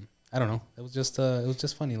I don't know. It was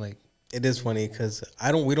just funny. Like it is funny because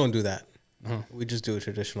we don't do that. Uh-huh. We just do a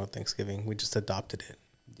traditional Thanksgiving. We just adopted it.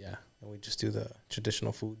 Yeah. And we just do the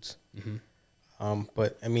traditional foods. Mm-hmm.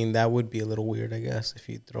 But I mean that would be a little weird, I guess, if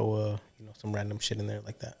you throw some random shit in there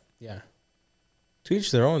like that. Yeah. To each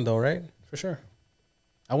their own, though, right? For sure.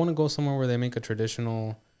 I want to go somewhere where they make a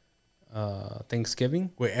traditional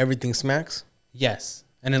Thanksgiving where everything smacks. Yes,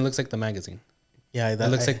 and it looks like the magazine. Yeah, it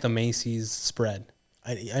looks like the Macy's spread.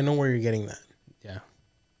 I know where you're getting that. Yeah,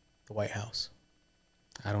 the White House.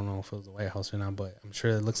 I don't know if it was the White House or not, but I'm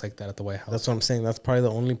sure it looks like that at the White House. That's what I'm saying. That's probably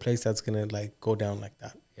the only place that's gonna like go down like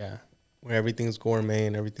that. Yeah, where everything's gourmet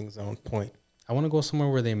and everything's on point. I want to go somewhere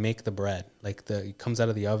where they make the bread, like it comes out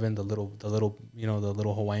of the oven, the little the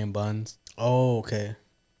little Hawaiian buns. Oh, okay.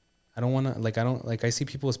 I see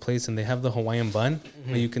people's plates and they have the Hawaiian bun,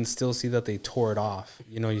 but you can still see that they tore it off.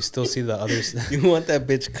 You still see the others. You want that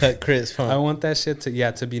bitch cut crisp, huh? I want that shit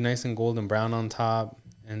to be nice and golden brown on top,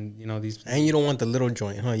 and these. And you don't want the little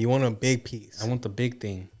joint, huh? You want a big piece. I want the big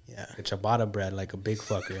thing. Yeah, the ciabatta bread, like a big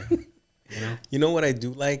fucker. You know what I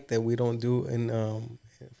do like that we don't do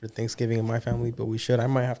for Thanksgiving in my family, but we should. I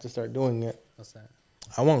might have to start doing it. What's that?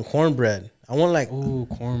 I want cornbread. I want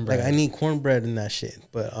cornbread. Like I need cornbread in that shit,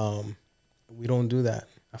 but we don't do that.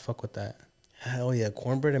 I fuck with that. Hell yeah,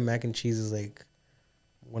 cornbread and mac and cheese is like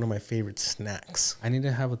one of my favorite snacks. I need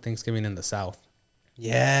to have a Thanksgiving in the South.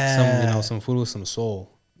 Yeah, some food with some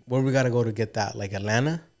soul. Where we gotta go to get that? Like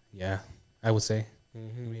Atlanta? Yeah, I would say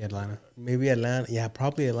maybe Atlanta. Maybe Atlanta. Yeah,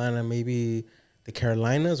 probably Atlanta. Maybe the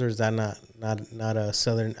Carolinas, or is that not a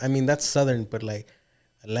southern? I mean, that's southern, but like.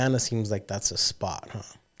 Atlanta seems like that's a spot, huh?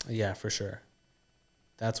 Yeah, for sure.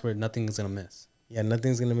 That's where nothing's gonna miss. Yeah,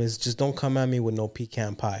 nothing's gonna miss. Just don't come at me with no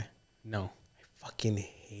pecan pie. No. I fucking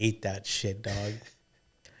hate that shit, dog.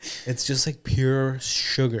 It's just like pure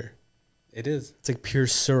sugar. It is. It's like pure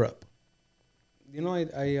syrup. I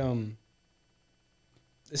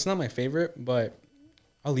it's not my favorite, but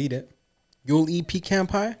I'll eat it. You'll eat pecan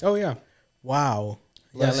pie? Oh yeah. Wow.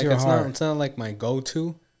 Bless your heart. It's not like my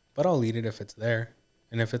go-to, but I'll eat it if it's there.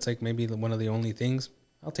 And if it's like maybe one of the only things,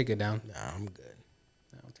 I'll take it down. Nah, I'm good.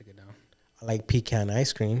 I'll take it down. I like pecan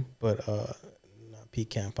ice cream, but not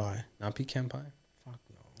pecan pie. Not pecan pie? Fuck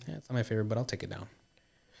no. Yeah, it's not my favorite, but I'll take it down.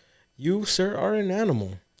 You, sir, are an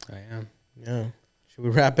animal. I am. Yeah. Should we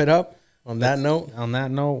wrap it up on that note? On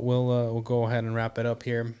that note, we'll go ahead and wrap it up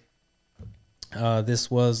here.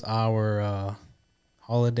 This was our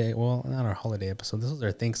holiday. Well, not our holiday episode. This was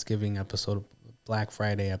our Thanksgiving episode, Black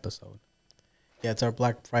Friday episode. Yeah, it's our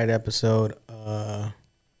Black Friday episode.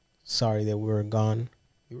 Sorry that we were gone.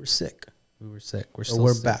 We were sick. We're sick.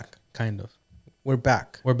 We're back. Kind of. We're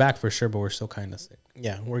back. We're back for sure, but we're still kind of sick.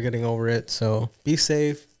 Yeah, we're getting over it. So be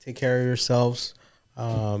safe. Take care of yourselves.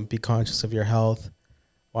 Be conscious of your health.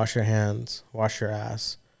 Wash your hands. Wash your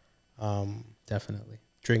ass. Definitely.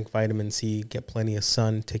 Drink vitamin C. Get plenty of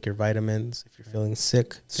sun. Take your vitamins. If you're feeling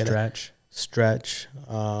sick, stretch.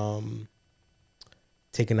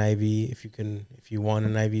 Take an IV if you want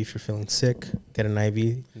an IV. If you're feeling sick, get an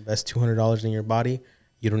IV. Invest $200 in your body.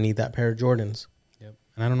 You don't need that pair of Jordans. Yep.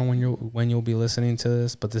 And I don't know when you'll be listening to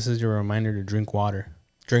this, but this is your reminder to drink water.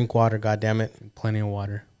 Drink water, goddammit. Plenty of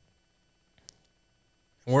water.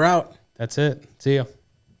 We're out. That's it. See ya.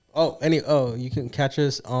 You can catch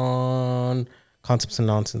us on Concepts and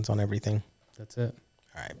Nonsense on everything. That's it.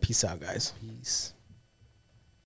 All right. Peace out, guys. Peace.